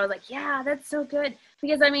because I was like, yeah, that's so good.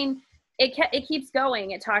 Because, I mean, it keeps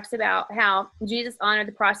going. It talks about how Jesus honored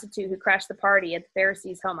the prostitute who crashed the party at the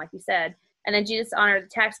Pharisees' home, like you said. And then Jesus honored the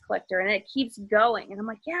tax collector. And it keeps going. And I'm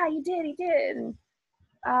like, yeah, he did. And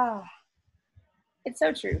it's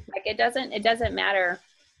so true. Like, it doesn't matter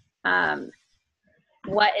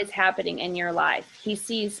what is happening in your life. He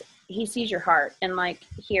sees your heart, and, like,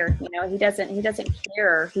 here, you know, he doesn't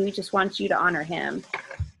care. He just wants you to honor him.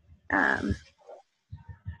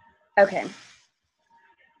 Okay.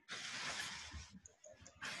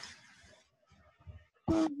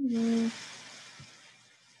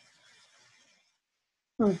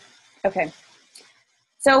 Okay.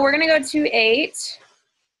 So we're going to go to 8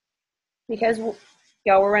 because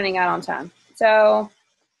y'all, we're running out on time. So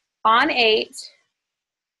on 8,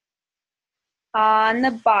 on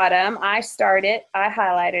the bottom, I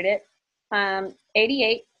highlighted it.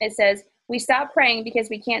 88, it says, we stop praying because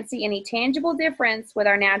we can't see any tangible difference with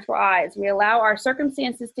our natural eyes. We allow our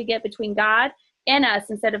circumstances to get between God and us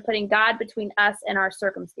instead of putting God between us and our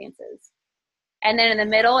circumstances. And then in the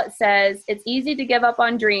middle, it says, it's easy to give up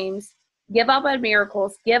on dreams, give up on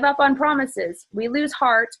miracles, give up on promises. We lose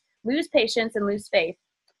heart, lose patience, and lose faith.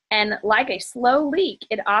 And like a slow leak,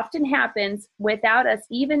 it often happens without us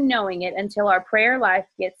even knowing it until our prayer life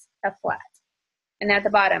gets a flat. And at the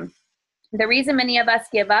bottom, The reason many of us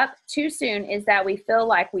give up too soon is that we feel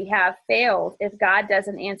like we have failed if God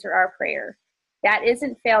doesn't answer our prayer. That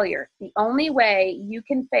isn't failure. The only way you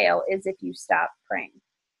can fail is if you stop praying.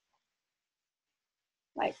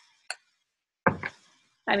 Like,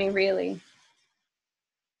 I mean, really.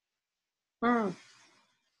 What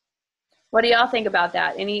do y'all think about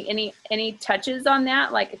that? Any touches on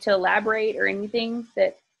that, like to elaborate or anything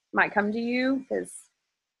that might come to you? Because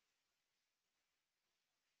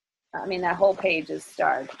I mean, that whole page is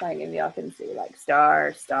starred. Like, if y'all can see, like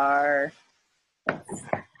star.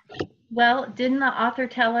 Well, didn't the author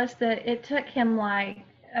tell us that it took him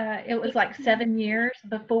it was like 7 years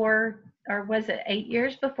before, or was it 8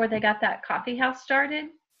 years before they got that coffee house started?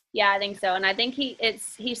 Yeah, I think so. And I think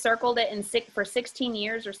he circled it for 16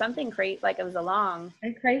 years or something great. Like, it was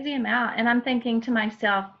a crazy amount. And I'm thinking to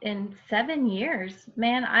myself, in 7 years,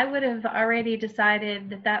 man, I would have already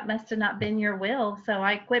decided that must have not been your will. So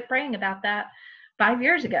I quit praying about that 5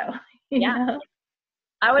 years ago. You know?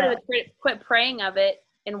 I would have quit praying of it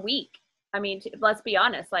in a week. I mean, let's be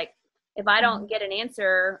honest. Like, if I don't get an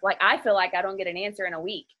answer, like, I feel like I don't get an answer in a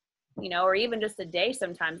week, or even just a day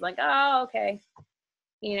sometimes. Like, oh, okay.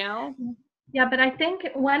 Yeah, but I think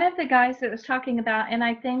one of the guys that was talking about, and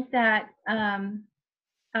I think that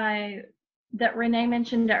that Renee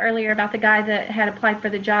mentioned earlier about the guy that had applied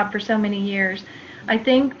for the job for so many years. I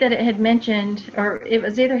think that it had mentioned, or it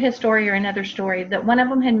was either his story or another story, that one of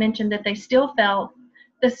them had mentioned that they still felt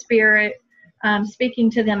the Spirit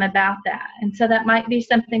speaking to them about that. And so that might be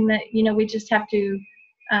something that, we just have to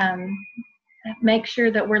make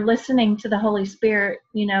sure that we're listening to the Holy Spirit,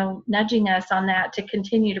 nudging us on that to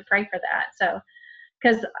continue to pray for that. So,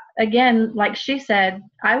 because again, like she said,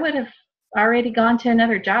 I would have already gone to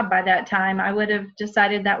another job by that time. I would have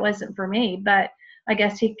decided that wasn't for me, but I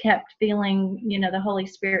guess he kept feeling, the Holy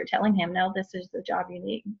Spirit telling him, no, this is the job you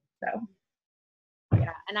need. So.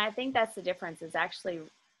 Yeah. And I think that's the difference, is actually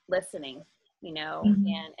listening,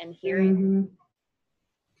 and hearing. Mm-hmm.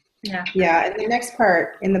 Yeah. Yeah. And the next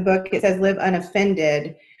part in the book, it says live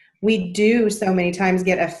unoffended. We do so many times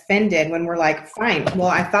get offended when we're like, fine, well,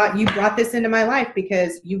 I thought you brought this into my life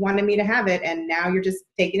because you wanted me to have it, and now you're just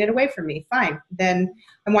taking it away from me. Fine. Then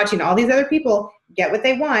I'm watching all these other people get what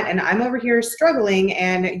they want, and I'm over here struggling,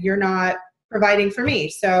 and you're not providing for me.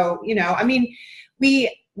 So, I mean,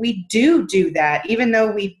 we do that, even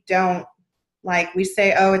though we don't, like, we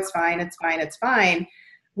say, oh, it's fine, it's fine, it's fine.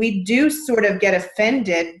 We do sort of get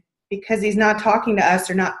offended because he's not talking to us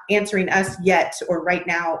or not answering us yet or right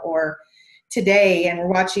now or today. And we're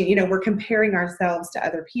watching, we're comparing ourselves to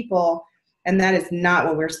other people, and that is not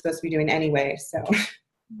what we're supposed to be doing anyway. So.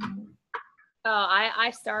 Oh,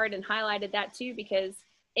 I starred and highlighted that too, because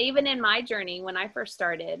even in my journey, when I first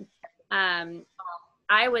started,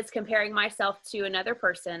 I was comparing myself to another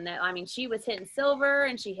person that, I mean, she was hitting silver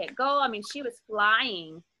and she hit gold. I mean, she was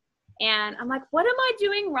flying. And I'm like, what am I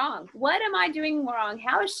doing wrong? What am I doing wrong?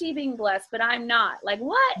 How is she being blessed, but I'm not? Like,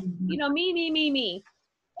 what? Me.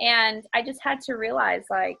 And I just had to realize,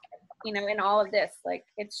 like, in all of this, like,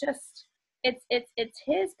 it's just, it's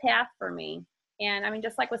his path for me. And I mean,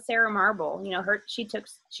 just like with Sarah Marble, she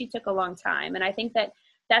took a long time. And I think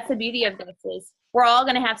that's the beauty of this, is we're all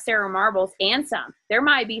going to have Sarah Marbles and some. There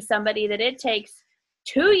might be somebody that it takes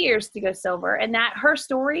 2 years to go silver, and that her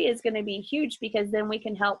story is going to be huge, because then we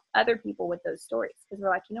can help other people with those stories, because we're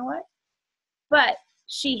like, you know what? But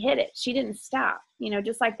she hit it. She didn't stop,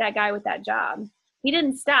 just like that guy with that job. He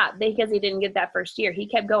didn't stop because he didn't get that first year. He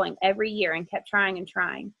kept going every year and kept trying and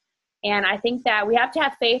trying. And I think that we have to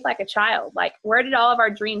have faith like a child. Like, where did all of our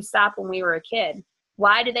dreams stop when we were a kid?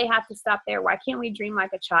 Why do they have to stop there? Why can't we dream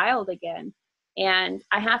like a child again? And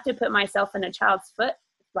I have to put myself in a child's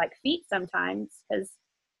feet sometimes, because,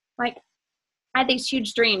 like, I had these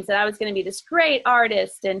huge dreams that I was going to be this great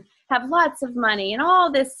artist and have lots of money and all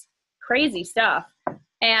this crazy stuff.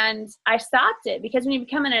 And I stopped it, because when you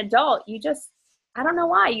become an adult, you just, I don't know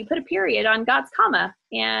why, you put a period on God's comma,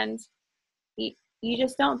 and you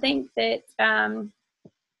just don't think that, I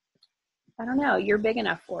don't know, you're big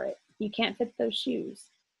enough for it. You can't fit those shoes.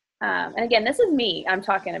 And again, this is me I'm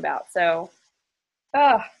talking about. So,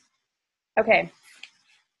 okay.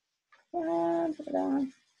 Well,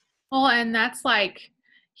 and that's like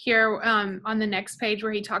here on the next page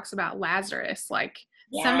where he talks about Lazarus, like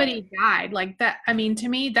somebody died, like that. I mean, to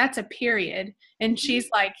me, that's a period. And she's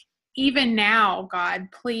like, even now, God,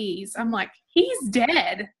 please. I'm like, he's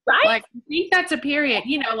dead. Right? Like, I think that's a period,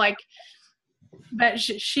 but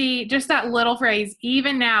she just that little phrase,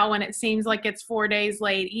 even now when it seems like it's 4 days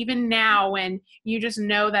late, even now when you just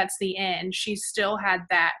know that's the end, she still had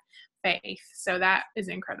that faith. So that is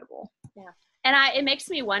incredible. Yeah. it makes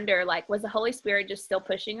me wonder, like, was the Holy Spirit just still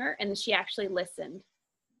pushing her and she actually listened?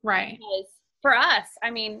 Right. Because for us,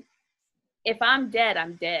 I mean, if I'm dead,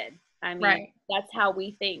 I'm dead. I mean, Right. that's how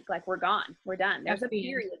we think, like, we're gone, we're done. There's That's a the end.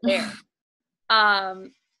 period there.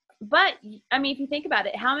 But I mean, if you think about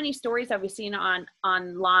it, how many stories have we seen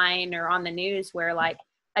online or on the news where like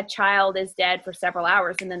a child is dead for several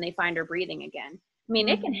hours and then they find her breathing again? I mean,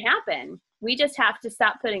 it can happen. We just have to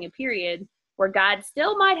stop putting a period where God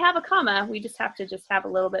still might have a comma. We just have to have a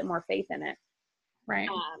little bit more faith in it. Right.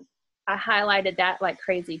 I highlighted that like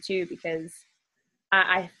crazy too, because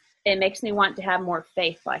it makes me want to have more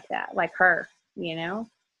faith like that, like her, you know?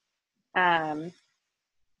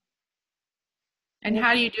 And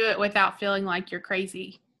how do you do it without feeling like you're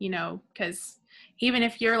crazy, you know, because even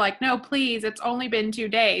if you're like, no, please, it's only been 2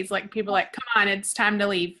 days, like people are like, come on, it's time to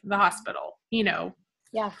leave the hospital, you know?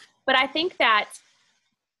 Yeah. But I think that's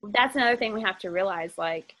another thing we have to realize,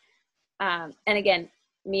 like, and again,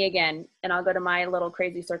 and I'll go to my little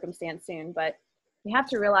crazy circumstance soon, but we have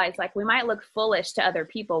to realize, like, we might look foolish to other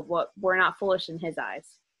people, but we're not foolish in his eyes.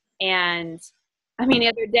 And I mean, the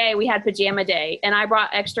other day we had pajama day and I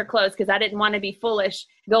brought extra clothes because I didn't want to be foolish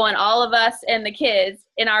going, all of us and the kids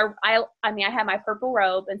in I had my purple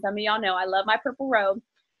robe, and some of y'all know I love my purple robe.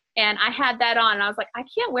 And I had that on and I was like, I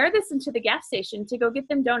can't wear this into the gas station to go get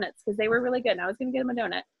them donuts because they were really good and I was going to get them a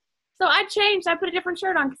donut. So I changed. I put a different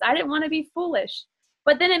shirt on because I didn't want to be foolish.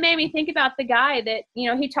 But then it made me think about the guy that, you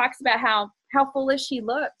know, he talks about how foolish he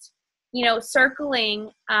looked, you know,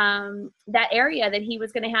 circling that area that he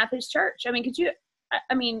was going to have his church. I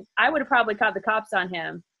mean, I would have probably called the cops on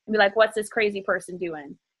him and be like, what's this crazy person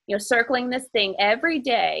doing? You know, circling this thing every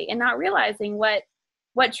day and not realizing what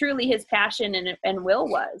truly his passion and will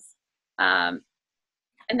was. And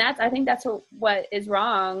I think that's what is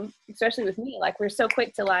wrong, especially with me. Like, we're so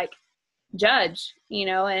quick to like judge, you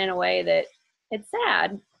know, and in a way that it's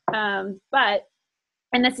sad. But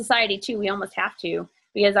in the society too, we almost have to,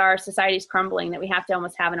 because our society's crumbling, that we have to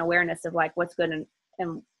almost have an awareness of like what's good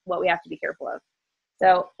and what we have to be careful of.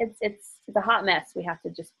 So it's a hot mess. We have to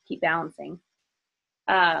just keep balancing.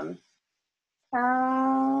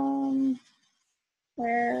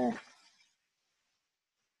 Where?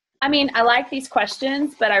 I mean, I like these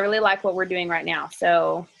questions, but I really like what we're doing right now.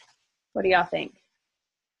 So what do y'all think?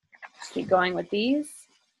 Keep going with these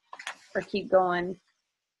or keep going?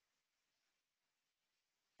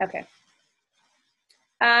 Okay.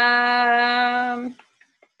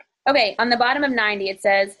 Okay, on the bottom of 90, it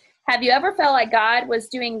says, have you ever felt like God was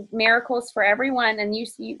doing miracles for everyone? And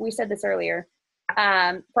we said this earlier,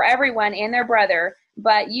 for everyone and their brother,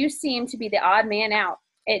 but you seem to be the odd man out.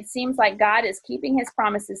 It seems like God is keeping his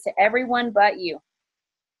promises to everyone but you.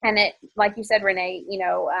 And it, like you said, Renee, you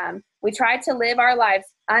know, we try to live our lives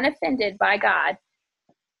unoffended by God.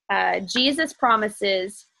 Jesus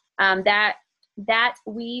promises that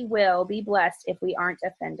we will be blessed if we aren't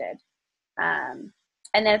offended.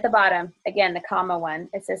 And then at the bottom, again, the comma one,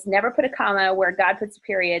 it says, never put a comma where God puts a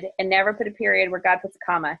period, and never put a period where God puts a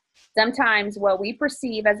comma. Sometimes what we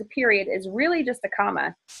perceive as a period is really just a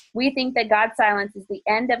comma. We think that God's silence is the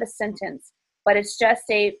end of a sentence, but it's just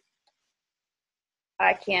I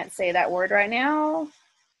can't say that word right now.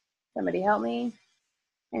 Somebody help me.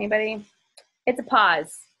 Anybody? It's a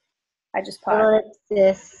pause. I just paused.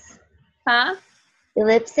 Ellipsis. Huh?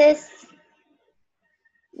 Ellipsis.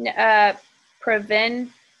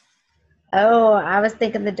 Prevent. Oh, I was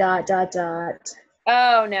thinking the ...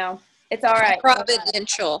 Oh no, it's all right.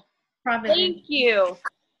 Providential. Thank you.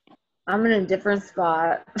 I'm in a different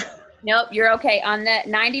spot. Nope, you're okay. On the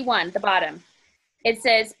 91, the bottom, it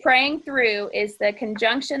says praying through is the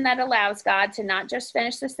conjunction that allows God to not just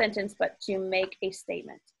finish the sentence, but to make a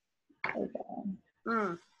statement. Okay.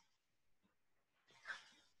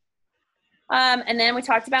 And then we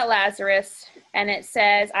talked about Lazarus, and it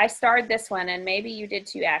says, I starred this one, and maybe you did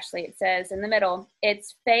too, Ashley. It says in the middle,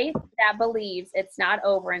 it's faith that believes it's not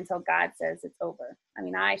over until God says it's over. I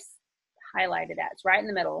mean, I highlighted that. It's right in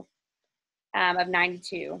the middle of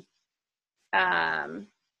 92.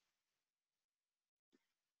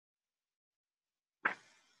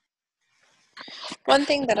 One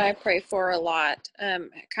thing that I pray for a lot,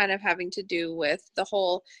 kind of having to do with the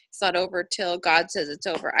whole, it's not over till God says it's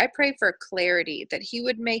over. I pray for clarity, that he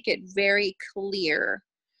would make it very clear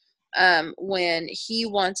when he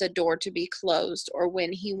wants a door to be closed or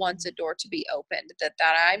when he wants a door to be opened, that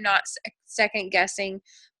I'm not second guessing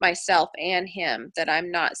myself and him, that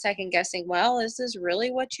I'm not second guessing, well, is this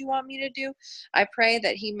really what you want me to do? I pray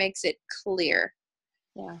that he makes it clear.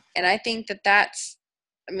 Yeah. And I think that's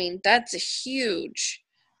huge.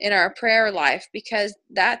 in our prayer life, because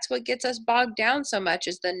that's what gets us bogged down so much,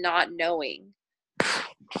 is the not knowing.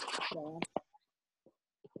 Yeah.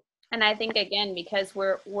 And I think, again, because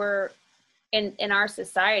we're in our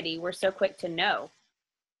society, we're so quick to know.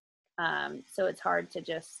 So it's hard to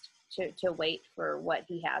just to wait for what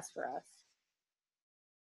he has for us.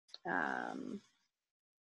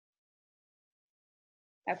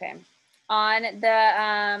 Okay. On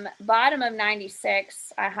the bottom of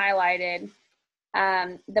 96, I highlighted,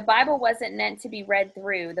 the Bible wasn't meant to be read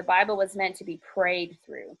through. The Bible was meant to be prayed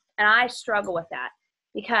through. And I struggle with that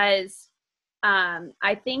because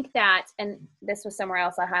I think that, and this was somewhere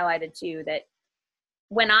else I highlighted too, that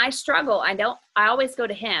when I struggle, I always go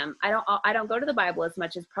to him. I don't go to the Bible as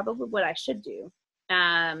much as probably what I should do.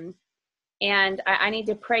 And I need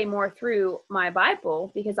to pray more through my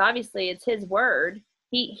Bible, because obviously it's his word.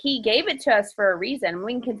 He gave it to us for a reason.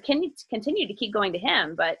 We can continue to keep going to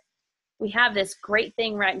him, but we have this great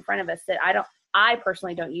thing right in front of us that I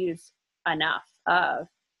personally don't use enough of.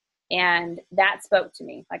 And that spoke to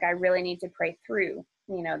me. Like, I really need to pray through,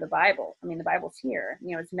 the Bible. I mean, the Bible's here,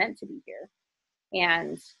 it's meant to be here.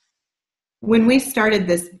 And when we started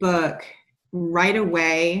this book, right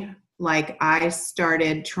away, like, I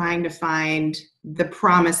started trying to find the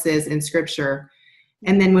promises in scripture.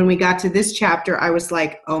 And then when we got to this chapter, I was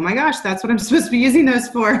like, oh my gosh, that's what I'm supposed to be using those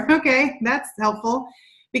for. Okay, that's helpful.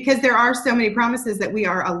 Because there are so many promises that we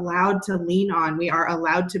are allowed to lean on. We are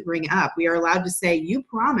allowed to bring up. We are allowed to say, you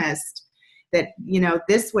promised that,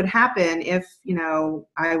 this would happen if,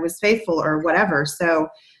 I was faithful or whatever. So,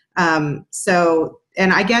 and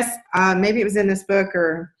I guess maybe it was in this book,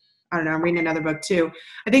 or I don't know, I'm reading another book too.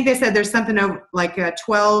 I think they said there's something over like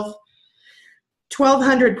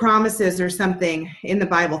 1,200 promises or something in the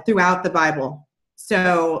Bible, throughout the Bible.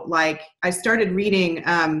 So, like, I started reading,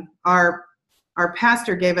 our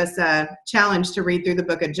pastor gave us a challenge to read through the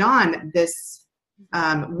book of John this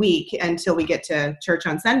week until we get to church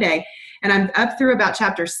on Sunday. And I'm up through about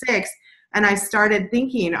chapter 6, and I started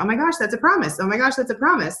thinking, oh my gosh, that's a promise. Oh my gosh, that's a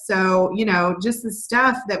promise. So, just the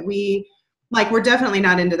stuff that we're definitely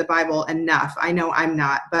not into the Bible enough. I know I'm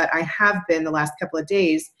not, but I have been the last couple of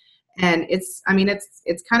days. And it's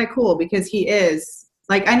kind of cool, because he is,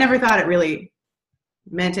 like, I never thought it really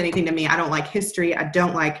meant anything to me. I don't like history. I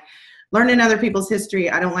don't like learning other people's history.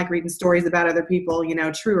 I don't like reading stories about other people,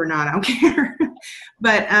 true or not, I don't care.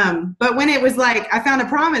 But when it was like, I found a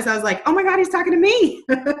promise, I was like, oh my God, he's talking to me.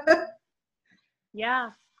 yeah.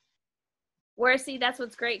 Where, see, that's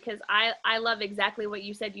what's great, because I love exactly what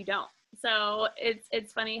you said you don't. So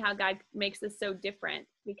it's funny how God makes us so different,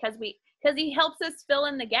 because he helps us fill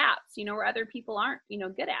in the gaps, where other people aren't,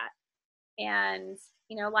 good at. And,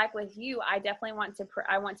 like with you, I definitely want to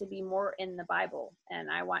be more in the Bible.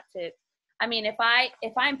 And I want to,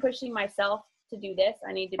 if I'm pushing myself to do this,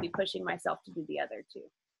 I need to be pushing myself to do the other too.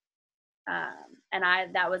 And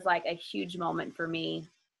that was like a huge moment for me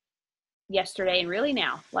yesterday, and really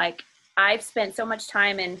now. Like, I've spent so much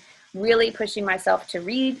time in really pushing myself to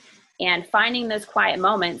read and finding those quiet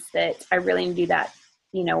moments that I really need to do that,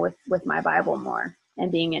 with my Bible more,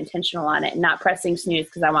 and being intentional on it, and not pressing snooze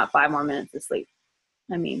because I want 5 more minutes of sleep.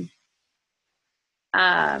 Okay.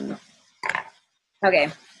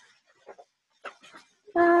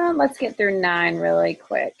 Let's get through 9 really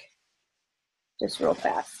quick. Just real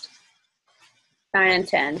fast. 9 and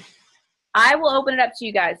 10. I will open it up to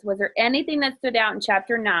you guys. Was there anything that stood out in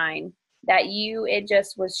chapter 9 that it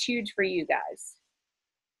just was huge for you guys?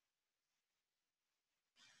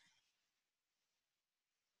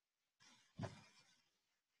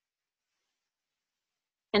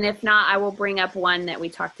 And if not, I will bring up one that we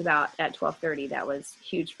talked about at 12:30 that was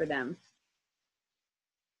huge for them.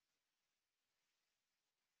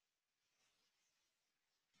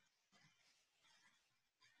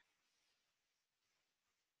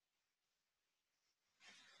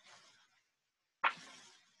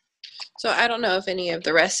 So I don't know if any of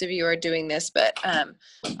the rest of you are doing this, but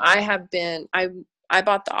I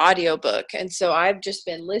bought the audiobook, and so I've just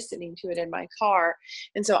been listening to it in my car.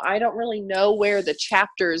 And so I don't really know where the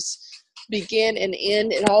chapters begin and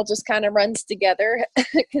end. It all just kind of runs together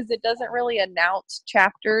because it doesn't really announce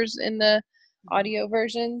chapters in the audio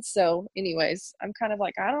version. So anyways, I'm kind of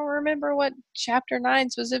like, I don't remember what chapter 9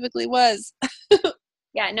 specifically was.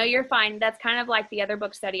 Yeah, no, you're fine. That's kind of like the other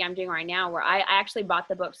book study I'm doing right now, where I actually bought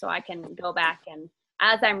the book so I can go back, and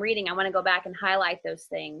as I'm reading, I want to go back and highlight those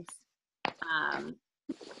things,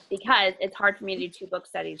 because it's hard for me to do 2 book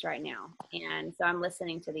studies right now. And so I'm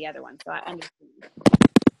listening to the other one, so I understand.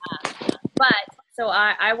 So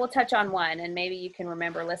I will touch on one, and maybe you can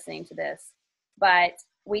remember listening to this. But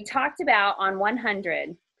we talked about on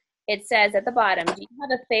 100, it says at the bottom, do you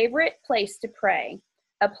have a favorite place to pray?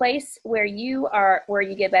 A place where you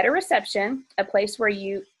get better reception, a place where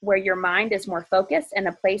your mind is more focused, and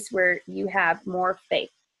a place where you have more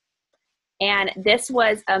faith. And this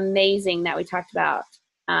was amazing that we talked about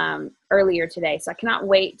earlier today. So I cannot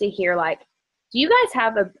wait to hear, like, do you guys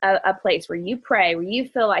have a place where you pray, where you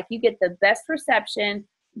feel like you get the best reception,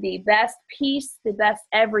 the best peace, the best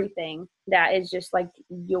everything, that is just like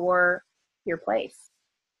your place?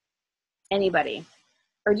 Anybody?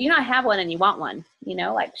 Or do you not have one and you want one? You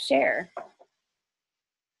know, like, share.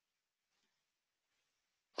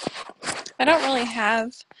 I don't really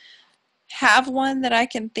have one that I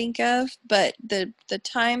can think of, but the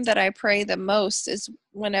time that I pray the most is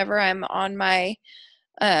whenever I'm on my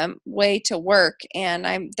way to work,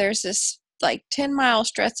 and there's this like 10-mile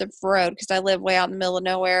stretch of road, because I live way out in the middle of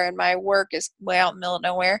nowhere and my work is way out in the middle of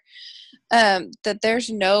nowhere, that there's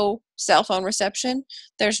no cell phone reception,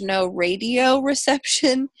 there's no radio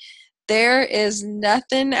reception, there is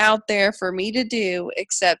nothing out there for me to do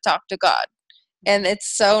except talk to God. And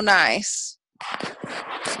it's so nice.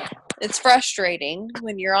 It's frustrating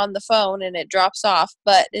when you're on the phone and it drops off,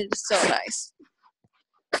 but it is so nice.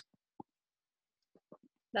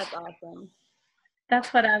 That's awesome.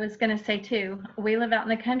 That's what I was going to say too. We live out in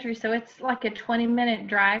the country, so it's like a 20-minute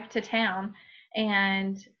drive to town.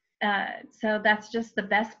 And so that's just the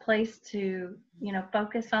best place to,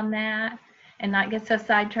 focus on that and not get so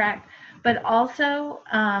sidetracked. But also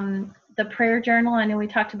the prayer journal, I know we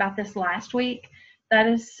talked about this last week. That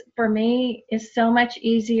is, for me, is so much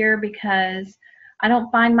easier because I don't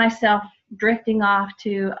find myself drifting off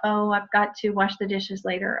to, oh, I've got to wash the dishes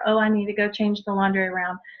later. Oh, I need to go change the laundry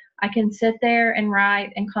around. I can sit there and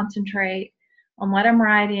write and concentrate on what I'm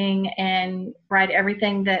writing and write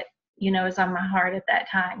everything that, is on my heart at that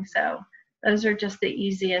time. So those are just the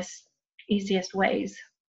easiest ways.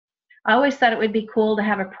 I always thought it would be cool to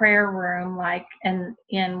have a prayer room like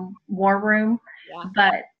in War Room, Yeah.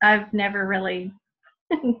 but I've never really,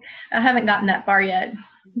 I haven't gotten that far yet.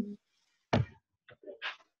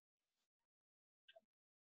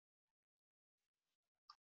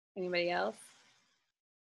 Anybody else?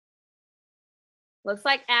 Looks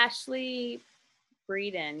like Ashley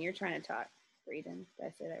Breeden. You're trying to talk. Breeden, did I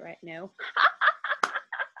say that right? No.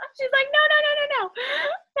 She's like, no.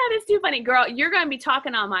 That is too funny. Girl, you're going to be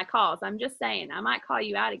talking on my calls. I'm just saying. I might call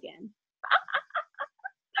you out again.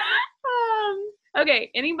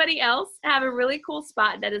 Okay, anybody else have a really cool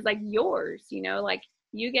spot that is like yours, like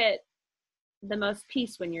you get the most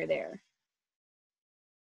peace when you're there?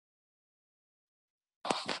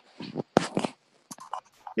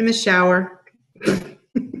 In the shower.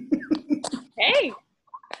 Hey.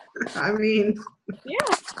 I mean, yeah.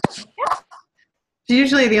 It's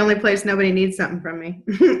usually the only place nobody needs something from me.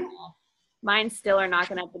 Mine still are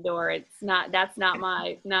knocking at the door. That's not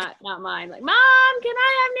mine. Like, Mom, can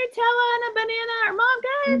I have Nutella and a banana? Or Mom,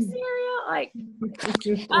 can I have cereal? Like,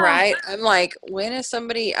 right. I'm like, when is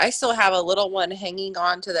somebody, I still have a little one hanging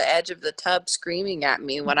on to the edge of the tub screaming at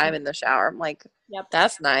me when I'm in the shower. I'm like, yep.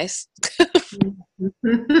 That's nice.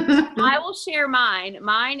 I will share mine.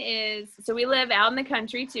 Mine is, so we live out in the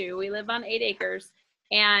country too. We live on 8 acres.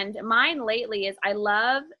 And mine lately is I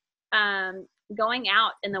love going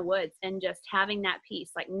out in the woods and just having that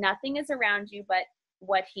peace. Like nothing is around you but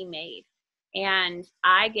what he made. And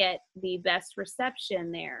I get the best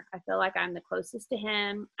reception there. I feel like I'm the closest to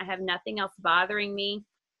him. I have nothing else bothering me.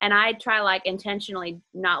 And I try like intentionally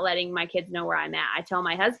not letting my kids know where I'm at. I tell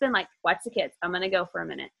my husband, like, watch the kids. I'm going to go for a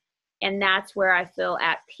minute. And that's where I feel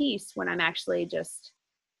at peace when I'm actually just,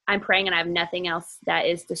 I'm praying and I have nothing else that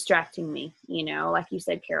is distracting me. You know, like you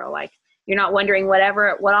said, Carol, like you're not wondering what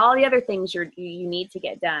all the other things you need to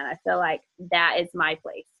get done. I feel like that is my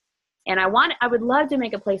place. And I would love to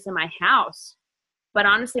make a place in my house, but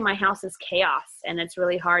honestly, my house is chaos and it's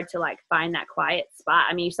really hard to like find that quiet spot.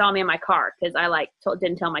 I mean, you saw me in my car because I like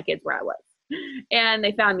didn't tell my kids where I was and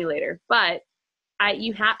they found me later, but I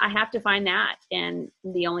have to find that. And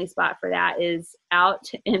the only spot for that is out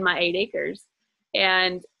in my 8 acres.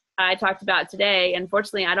 And I talked about today,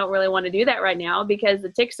 unfortunately, I don't really want to do that right now because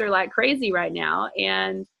the ticks are like crazy right now.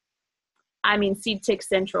 And I mean, Seed Tick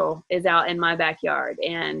Central is out in my backyard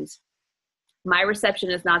and my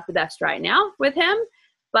reception is not the best right now with him,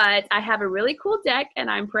 but I have a really cool deck and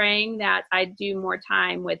I'm praying that I do more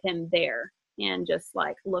time with him there and just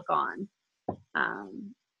like look on.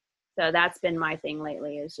 So that's been my thing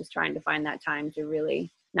lately, is just trying to find that time to really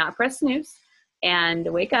not press snooze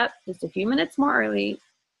and wake up just a few minutes earlier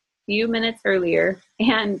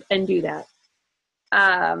and do that.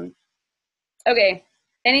 Okay.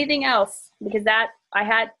 Anything else? Because that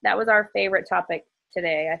was our favorite topic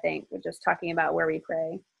today, I think, we're just talking about where we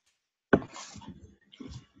pray.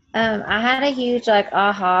 I had a huge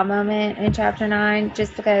aha moment in chapter 9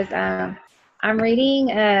 just because I'm reading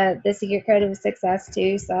The Secret Code of Success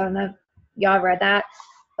too, so I don't know if y'all read that.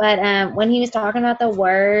 But when he was talking about the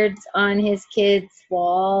words on his kid's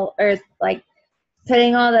wall, or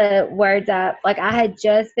putting all the words up,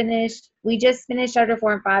 we just finished chapter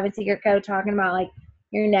 4 and 5 in Secret Code, talking about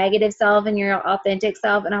your negative self and your authentic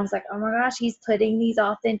self, and I was like, oh my gosh, he's putting these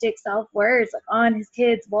authentic self words on his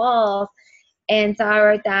kids' walls. And so I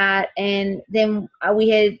wrote that, and then we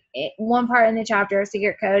had one part in the chapter of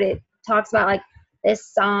Secret Code. It talks about the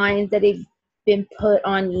signs that have been put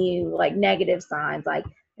on you, negative signs, like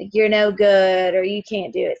you're no good or you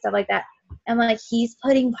can't do it, stuff like that. And he's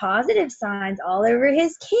putting positive signs all over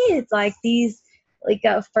his kids, these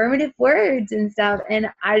affirmative words and stuff. And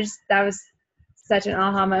that was such an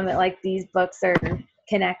aha moment. These books are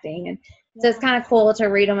connecting, and so it's kind of cool to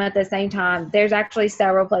read them at the same time. There's actually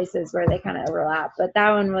several places where they kind of overlap, but that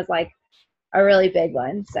one was a really big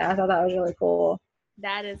one. So I thought that was really cool.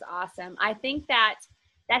 That is awesome. I think that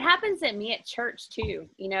happens at me at church too.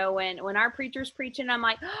 When our preacher's preaching, I'm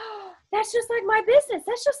like, oh, that's just like my business.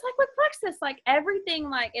 That's just like with Plexus. Everything,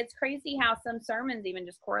 it's crazy how some sermons even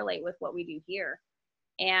just correlate with what we do here,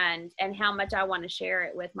 and how much I want to share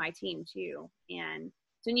it with my team too. And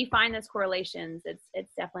so when you find those correlations,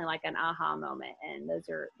 it's definitely an aha moment, and those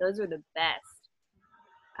are the best.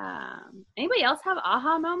 Anybody else have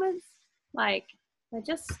aha moments that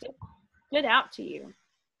just stood out to you?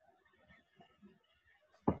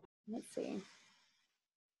 Let's see.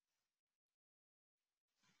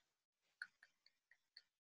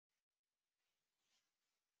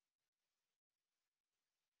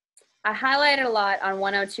 I highlighted a lot on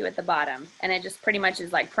 102 at the bottom, and it just pretty much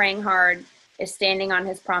is praying hard is standing on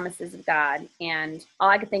his promises of God. And all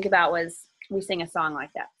I could think about was we sing a song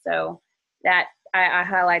like that. So that I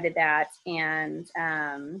highlighted that, and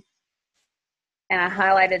I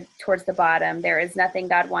highlighted towards the bottom, there is nothing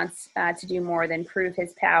God wants to do more than prove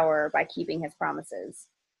his power by keeping his promises.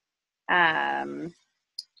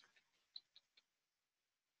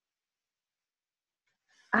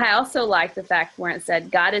 I also like the fact where it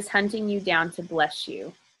said, God is hunting you down to bless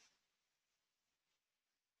you.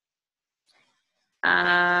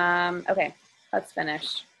 Okay, let's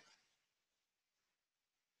finish.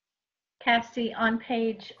 Cassie, on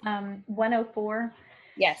page 104.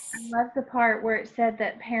 Yes. I love the part where it said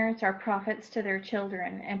that parents are prophets to their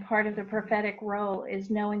children, and part of the prophetic role is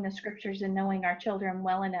knowing the scriptures and knowing our children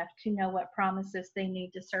well enough to know what promises they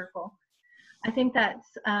need to circle. I think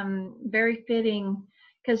that's very fitting,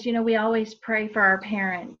 because we always pray for our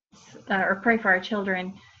parents or pray for our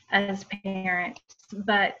children as parents.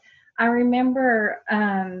 But I remember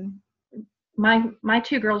my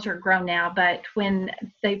two girls are grown now, but when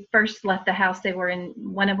they first left the house,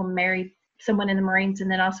 one of them married someone in the Marines,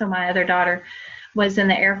 and then also my other daughter was in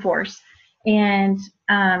the Air Force. And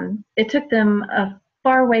it took them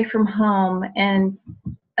far away from home, and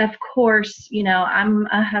of course, I'm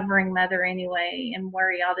a hovering mother anyway and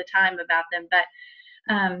worry all the time about them, but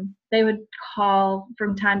they would call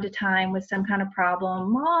from time to time with some kind of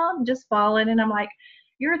problem. Mom, just fallen. And I'm like,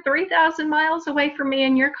 you're 3,000 miles away from me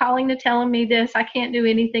and you're calling to telling me this. I can't do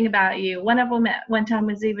anything about you. One of them at one time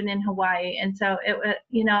was even in Hawaii. And so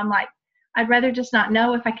I'm like, I'd rather just not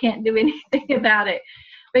know if I can't do anything about it.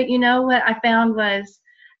 But what I found was,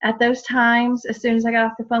 at those times, as soon as I got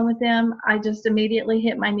off the phone with them, I just immediately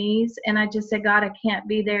hit my knees and I just said, God, I can't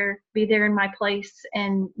be there in my place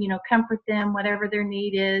and, comfort them, whatever their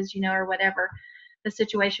need is, or whatever the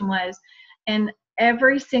situation was. And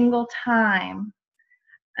every single time,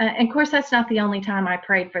 and of course, that's not the only time I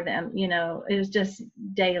prayed for them, it was just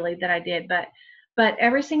daily that I did. But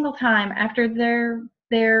every single time after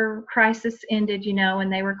their crisis ended,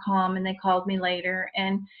 and they were calm and they called me later,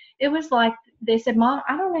 and it was like, they said, Mom,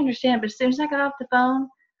 I don't understand, but as soon as I got off the phone,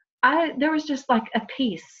 there was just a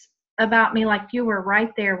peace about me, like you were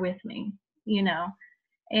right there with me,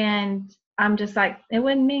 and I'm just like, it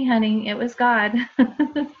wasn't me, honey, it was God.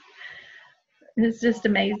 It's just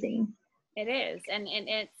amazing. It is, and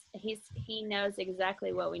he knows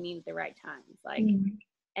exactly what we need at the right times,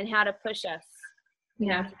 and how to push us, to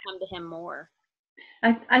come to him more.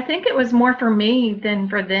 I think it was more for me than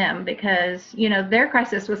for them, because, their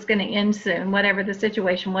crisis was going to end soon, whatever the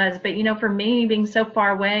situation was. But, for me, being so far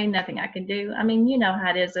away, nothing I can do. I mean, how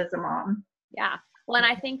it is as a mom. Yeah. Well,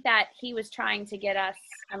 and I think that he was trying to get us,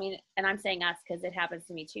 and I'm saying us because it happens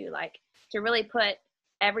to me too, to really put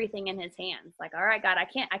everything in his hands. All right, God,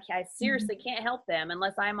 I seriously can't help them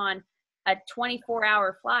unless I'm on a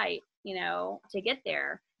 24-hour flight, to get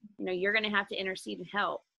there. you're going to have to intercede and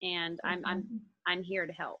help. And I'm here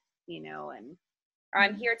to help, or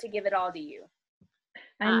I'm here to give it all to you.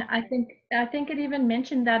 And I think it even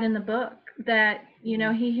mentioned that in the book that,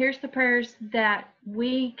 he hears the prayers that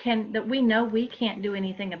we know we can't do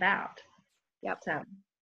anything about. Yep. So.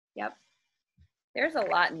 Yep. There's a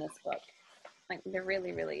lot in this book. Like there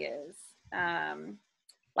really, really is.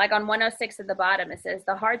 Like on 106 at the bottom, it says,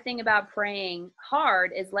 the hard thing about praying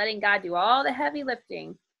hard is letting God do all the heavy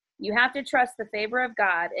lifting. You have to trust the favor of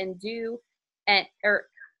God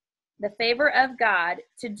the favor of God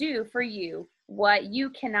to do for you what you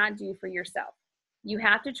cannot do for yourself. You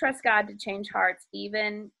have to trust God to change hearts,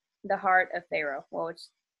 even the heart of Pharaoh.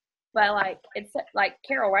 But like, it's like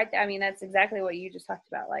Carol, right? I mean, that's exactly what you just talked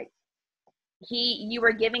about. Like you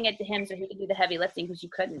were giving it to him so he could do the heavy lifting because you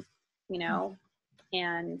couldn't,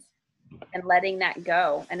 and letting that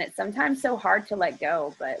go. And it's sometimes so hard to let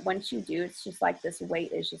go, but once you do, it's just like this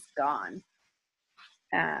weight is just gone.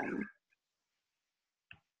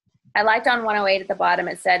 I liked on 108 at the bottom,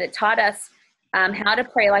 it said it taught us how to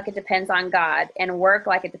pray like it depends on God and work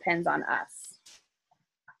like it depends on us.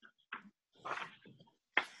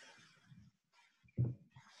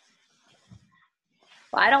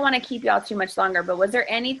 Well, I don't want to keep y'all too much longer, but was there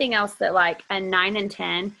anything else that like a 9 and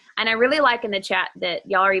 10? And I really like in the chat that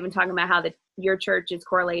y'all are even talking about how your church is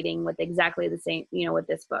correlating with exactly the same, with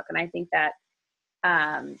this book. And I think that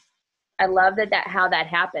I love how that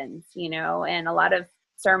happens, and a lot of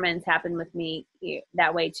sermons happen with me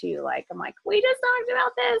that way too. Like, I'm like, we just talked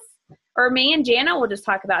about this. Or me and Jana will just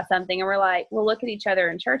talk about something and we're like, we'll look at each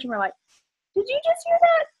other in church and we're like, did you just hear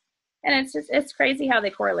that? And it's crazy how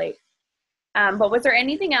they correlate. But was there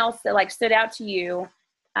anything else that like stood out to you?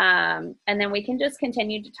 And then we can just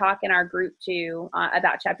continue to talk in our group too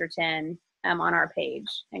about chapter 10 on our page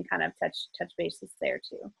and kind of touch bases there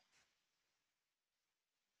too.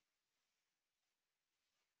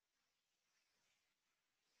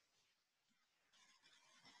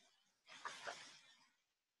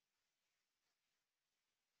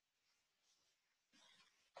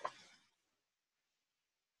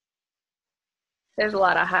 There's a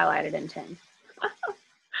lot I highlighted in 10.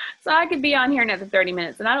 So I could be on here another 30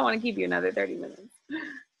 minutes, and I don't want to keep you another 30 minutes.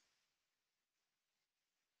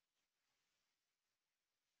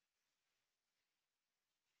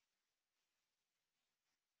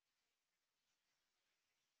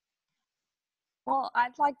 Well,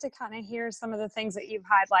 I'd like to kind of hear some of the things that you've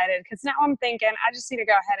highlighted, because now I'm thinking I just need to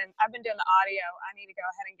go ahead and I've been doing the audio. I need to go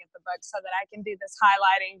ahead and get the book so that I can do this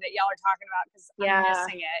highlighting that y'all are talking about, because I'm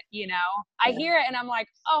missing it, I hear it and I'm like,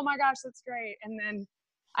 oh my gosh, that's great. And then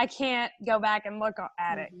I can't go back and look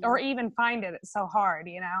at it or even find it. It's so hard,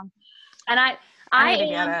 And I need to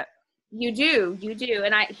get it. You do.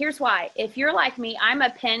 And here's why. If you're like me, I'm a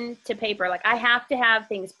pen to paper. Like I have to have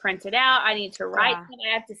things printed out. I need to write them.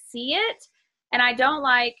 I have to see it. And I don't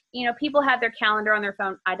like, people have their calendar on their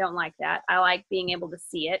phone. I don't like that. I like being able to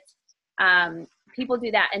see it. People do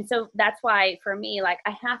that. And so that's why for me, like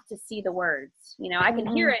I have to see the words, I can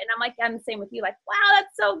hear it. And I'm the same with you. Like, wow,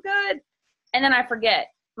 that's so good. And then I forget.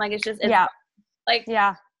 Like,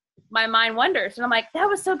 my mind wanders. And I'm like, that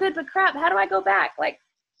was so good, but crap, how do I go back? Like,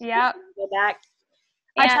 go back.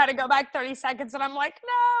 And I try to go back 30 seconds and I'm like,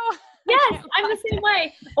 no. Yes, I'm the same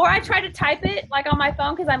way. Or I try to type it like on my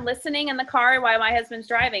phone because I'm listening in the car while my husband's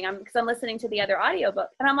driving. Because I'm listening to the other audiobook.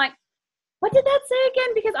 And I'm like, what did that say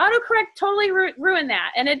again? Because autocorrect totally ruined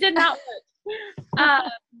that. And it did not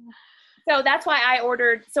work. So that's why I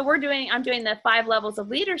ordered. So I'm doing the 5 levels of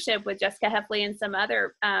leadership with Jessica Heffley and some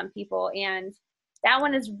other people. And that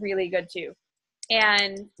one is really good too.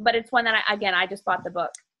 But it's one that I just bought the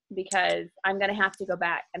book because I'm going to have to go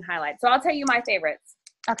back and highlight. So I'll tell you my favorites.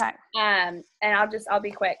 Okay. And I'll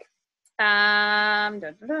be quick.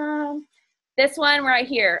 This one right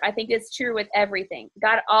here, I think it's true with everything.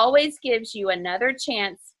 God always gives you another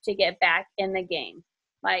chance to get back in the game.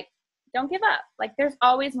 Like, don't give up. Like, there's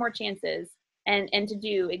always more chances and to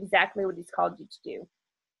do exactly what he's called you to do.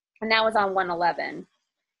 And that was on 111.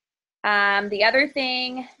 The other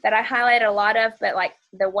thing that I highlighted a lot of, but like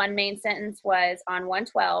the one main sentence was on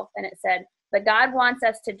 112, and it said, but God wants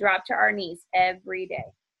us to drop to our knees every day.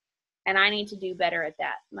 And I need to do better at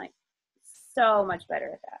that. I'm like, so much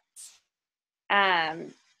better at that.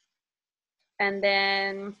 And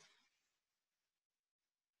then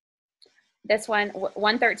this one,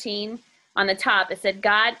 113, on the top, it said,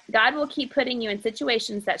 God will keep putting you in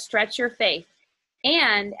situations that stretch your faith.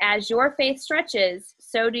 And as your faith stretches,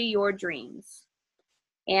 so do your dreams.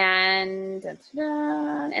 And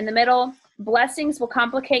in the middle, blessings will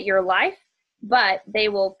complicate your life, but they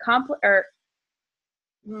will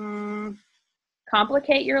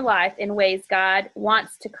complicate your life in ways God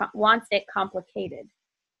wants it complicated.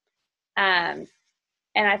 And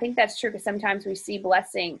I think that's true, because sometimes we see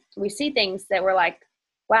things that we're like,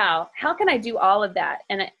 wow, how can I do all of that?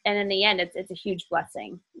 And in the end, it's a huge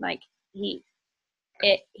blessing. Like he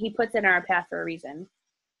puts it in our path for a reason,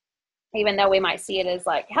 even though we might see it as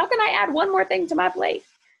like, how can I add one more thing to my plate?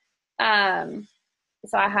 So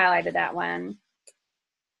I highlighted that one.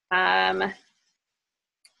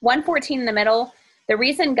 114 in the middle. The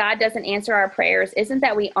reason God doesn't answer our prayers isn't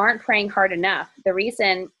that we aren't praying hard enough. The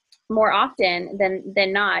reason, more often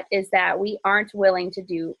than not, is that we aren't willing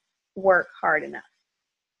to work hard enough,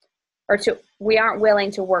 we aren't willing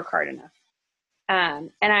to work hard enough.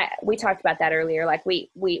 And we talked about that earlier. Like we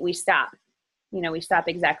stop, we stop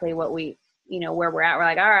exactly what where we're at. We're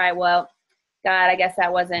like, all right, well, God, I guess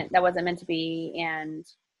that wasn't meant to be. And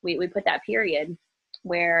we put that period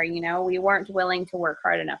where, we weren't willing to work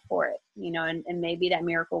hard enough for it, and maybe that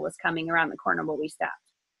miracle was coming around the corner, but we stopped.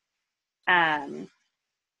 I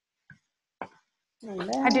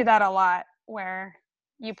do that a lot, where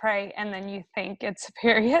you pray and then you think it's a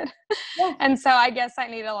period. Yeah. And so I guess I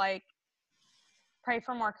need to pray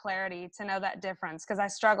for more clarity to know that difference, because I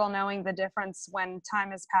struggle knowing the difference when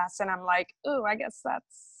time has passed and I'm like, ooh, I guess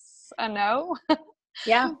that's a no.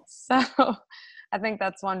 Yeah. So I think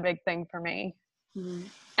that's one big thing for me. Mm-hmm.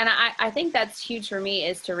 And I think that's huge for me,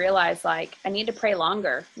 is to realize I need to pray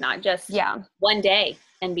longer, not just one day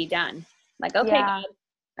and be done. Like, okay, God,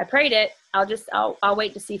 I prayed it. I'll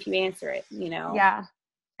wait to see if you answer it, Yeah.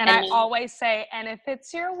 And I always say, and if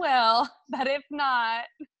it's your will, but if not.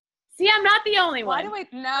 See, I'm not the only one.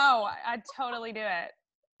 No, I totally do it.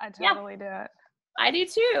 I totally do it. I do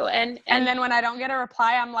too. And then when I don't get a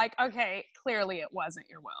reply, I'm like, okay, clearly it wasn't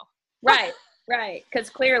your will. Right. Right. Because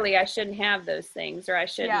clearly I shouldn't have those things, or I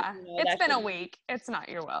shouldn't. Yeah. It's been a week. It's not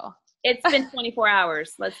your will. It's been 24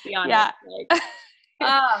 hours. Let's be honest.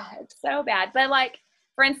 Yeah. It's so bad. But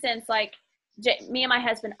for instance, me and my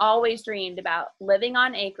husband always dreamed about living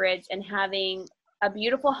on acreage and having a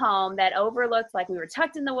beautiful home that overlooked, we were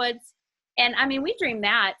tucked in the woods. And I mean, we dreamed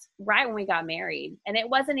that right when we got married. And it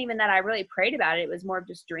wasn't even that I really prayed about it. It was more of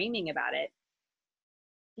just dreaming about it.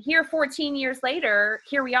 Here, 14 years later,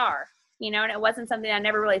 here we are, and it wasn't something I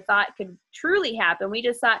never really thought could truly happen. We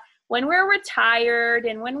just thought when we're retired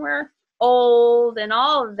and when we're old and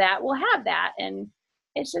all of that, we'll have that. And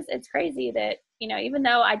it's crazy that, even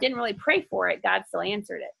though I didn't really pray for it, God still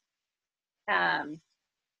answered it.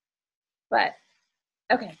 But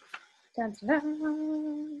okay. Dun, dun,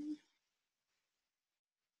 dun.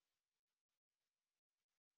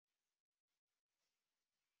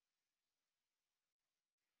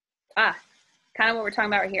 Kind of what we're talking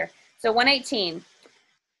about right here. So 118.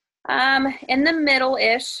 In the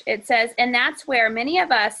middle-ish, it says, and that's where many of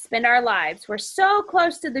us spend our lives. We're so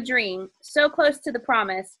close to the dream, so close to the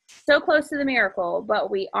promise, so close to the miracle, but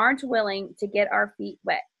we aren't willing to get our feet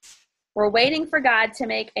wet. We're waiting for God to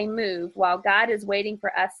make a move while God is waiting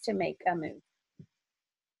for us to make a move.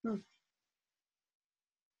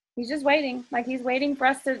 He's just waiting. He's waiting for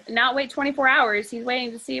us to not wait 24 hours. He's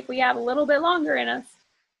waiting to see if we have a little bit longer in us,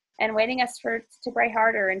 and waiting us to pray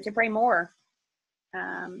harder and to pray more.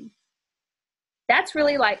 That's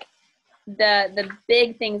really the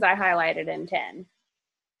big things I highlighted in 10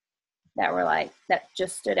 that were that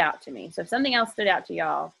just stood out to me. So if something else stood out to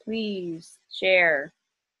y'all, please share,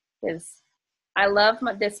 because I love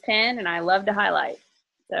this pen and I love to highlight.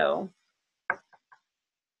 So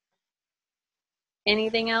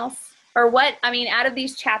anything else? Or out of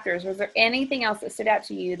these chapters, was there anything else that stood out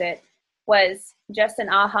to you that was just an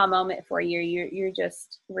aha moment for you? You're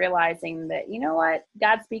just realizing that, you know what,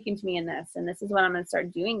 God's speaking to me in this, and this is what I'm going to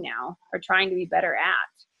start doing now, or trying to be better at.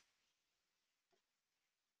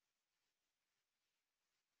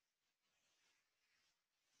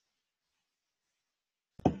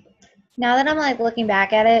 Now that I'm looking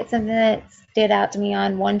back at it, something that stood out to me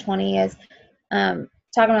on 120 is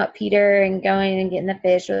talking about Peter and going and getting the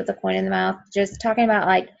fish with the coin in the mouth, just talking about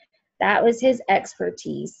that was his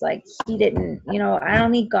expertise. He didn't, I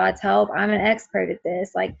don't need God's help. I'm an expert at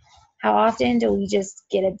this. How often do we just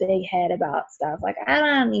get a big head about stuff? I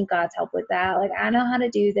don't need God's help with that. I know how to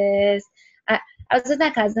do this. I was with my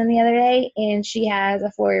cousin the other day, and she has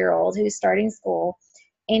a 4-year-old who's starting school.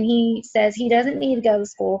 And he says he doesn't need to go to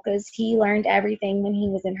school because he learned everything when he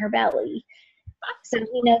was in her belly. So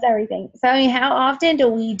he knows everything. So, how often do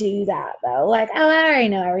we do that, though? I already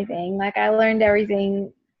know everything. I learned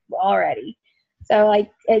everything already. So,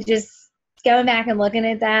 it just going back and looking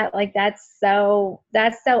at that, that's so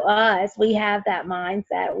us. We have that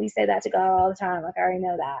mindset. We say that to God all the time. I already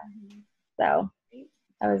know that. So,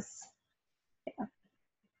 that was, yeah.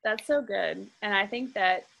 That's so good. And I think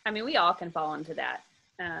that, I mean, we all can fall into that.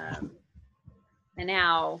 And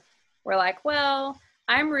now we're like, well,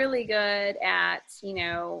 I'm really good at, you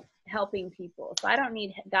know, helping people. So I don't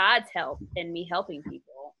need God's help in me helping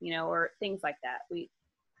people, you know, or things like that.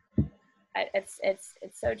 It's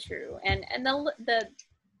so true. And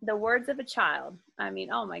the words of a child. I mean,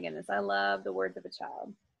 oh my goodness, I love the words of a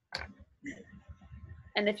child.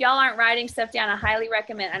 And if y'all aren't writing stuff down, I highly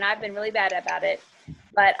recommend, and I've been really bad about it,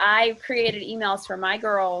 but I created emails for my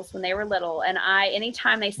girls when they were little, and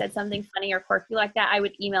anytime they said something funny or quirky like that, I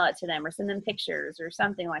would email it to them or send them pictures or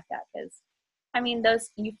something like that. Because, I mean, those,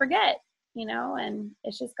 you forget, you know, and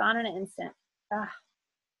it's just gone in an instant. Ugh.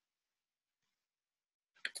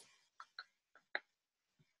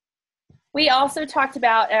 We also talked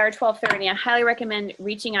about our 12:30. I highly recommend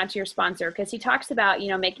reaching out to your sponsor, because he talks about, you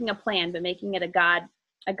know, making a plan, but making it a God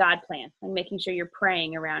plan, and making sure you're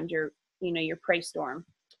praying around your, you know, your pray storm.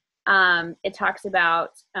 It talks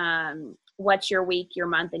about what's your week, your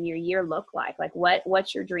month, and your year look like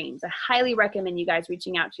what's your dreams. I highly recommend you guys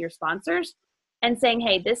reaching out to your sponsors and saying,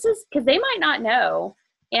 hey, this is, because they might not know,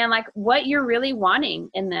 and like what you're really wanting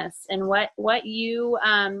in this, and what you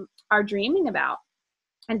are dreaming about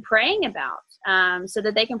and praying about, so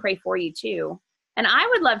that they can pray for you too. And I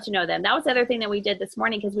would love to know them. That was the other thing that we did this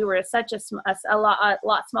morning, because we were such a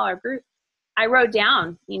lot smaller group. I wrote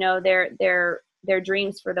down, you know, their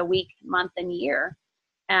dreams for the week, month, and year.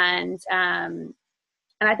 And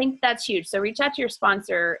I think that's huge. So reach out to your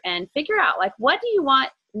sponsor and figure out, like, what do you want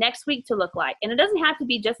next week to look like? And it doesn't have to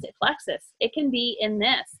be just at Plexus. It can be in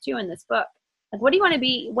this too, in this book. Like, what do you want to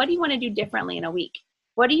be? What do you want to do differently in a week?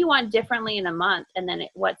 What do you want differently in a month? And then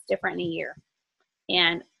what's different in a year?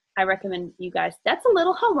 And I recommend you guys, that's a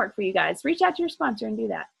little homework for you guys. Reach out to your sponsor and do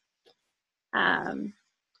that.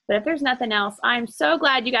 But if there's nothing else, I'm so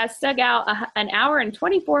glad you guys stuck out an hour and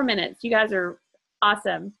 24 minutes. You guys are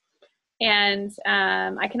awesome. And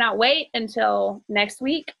I cannot wait until next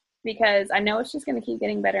week, because I know it's just going to keep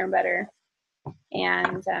getting better and better.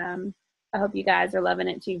 And I hope you guys are loving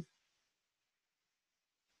it too.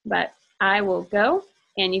 But I will go,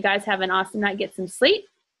 and you guys have an awesome night. Get some sleep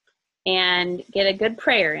and get a good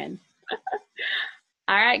prayer in.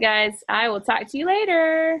 All right, guys. I will talk to you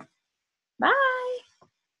later. Bye.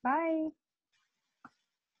 Bye.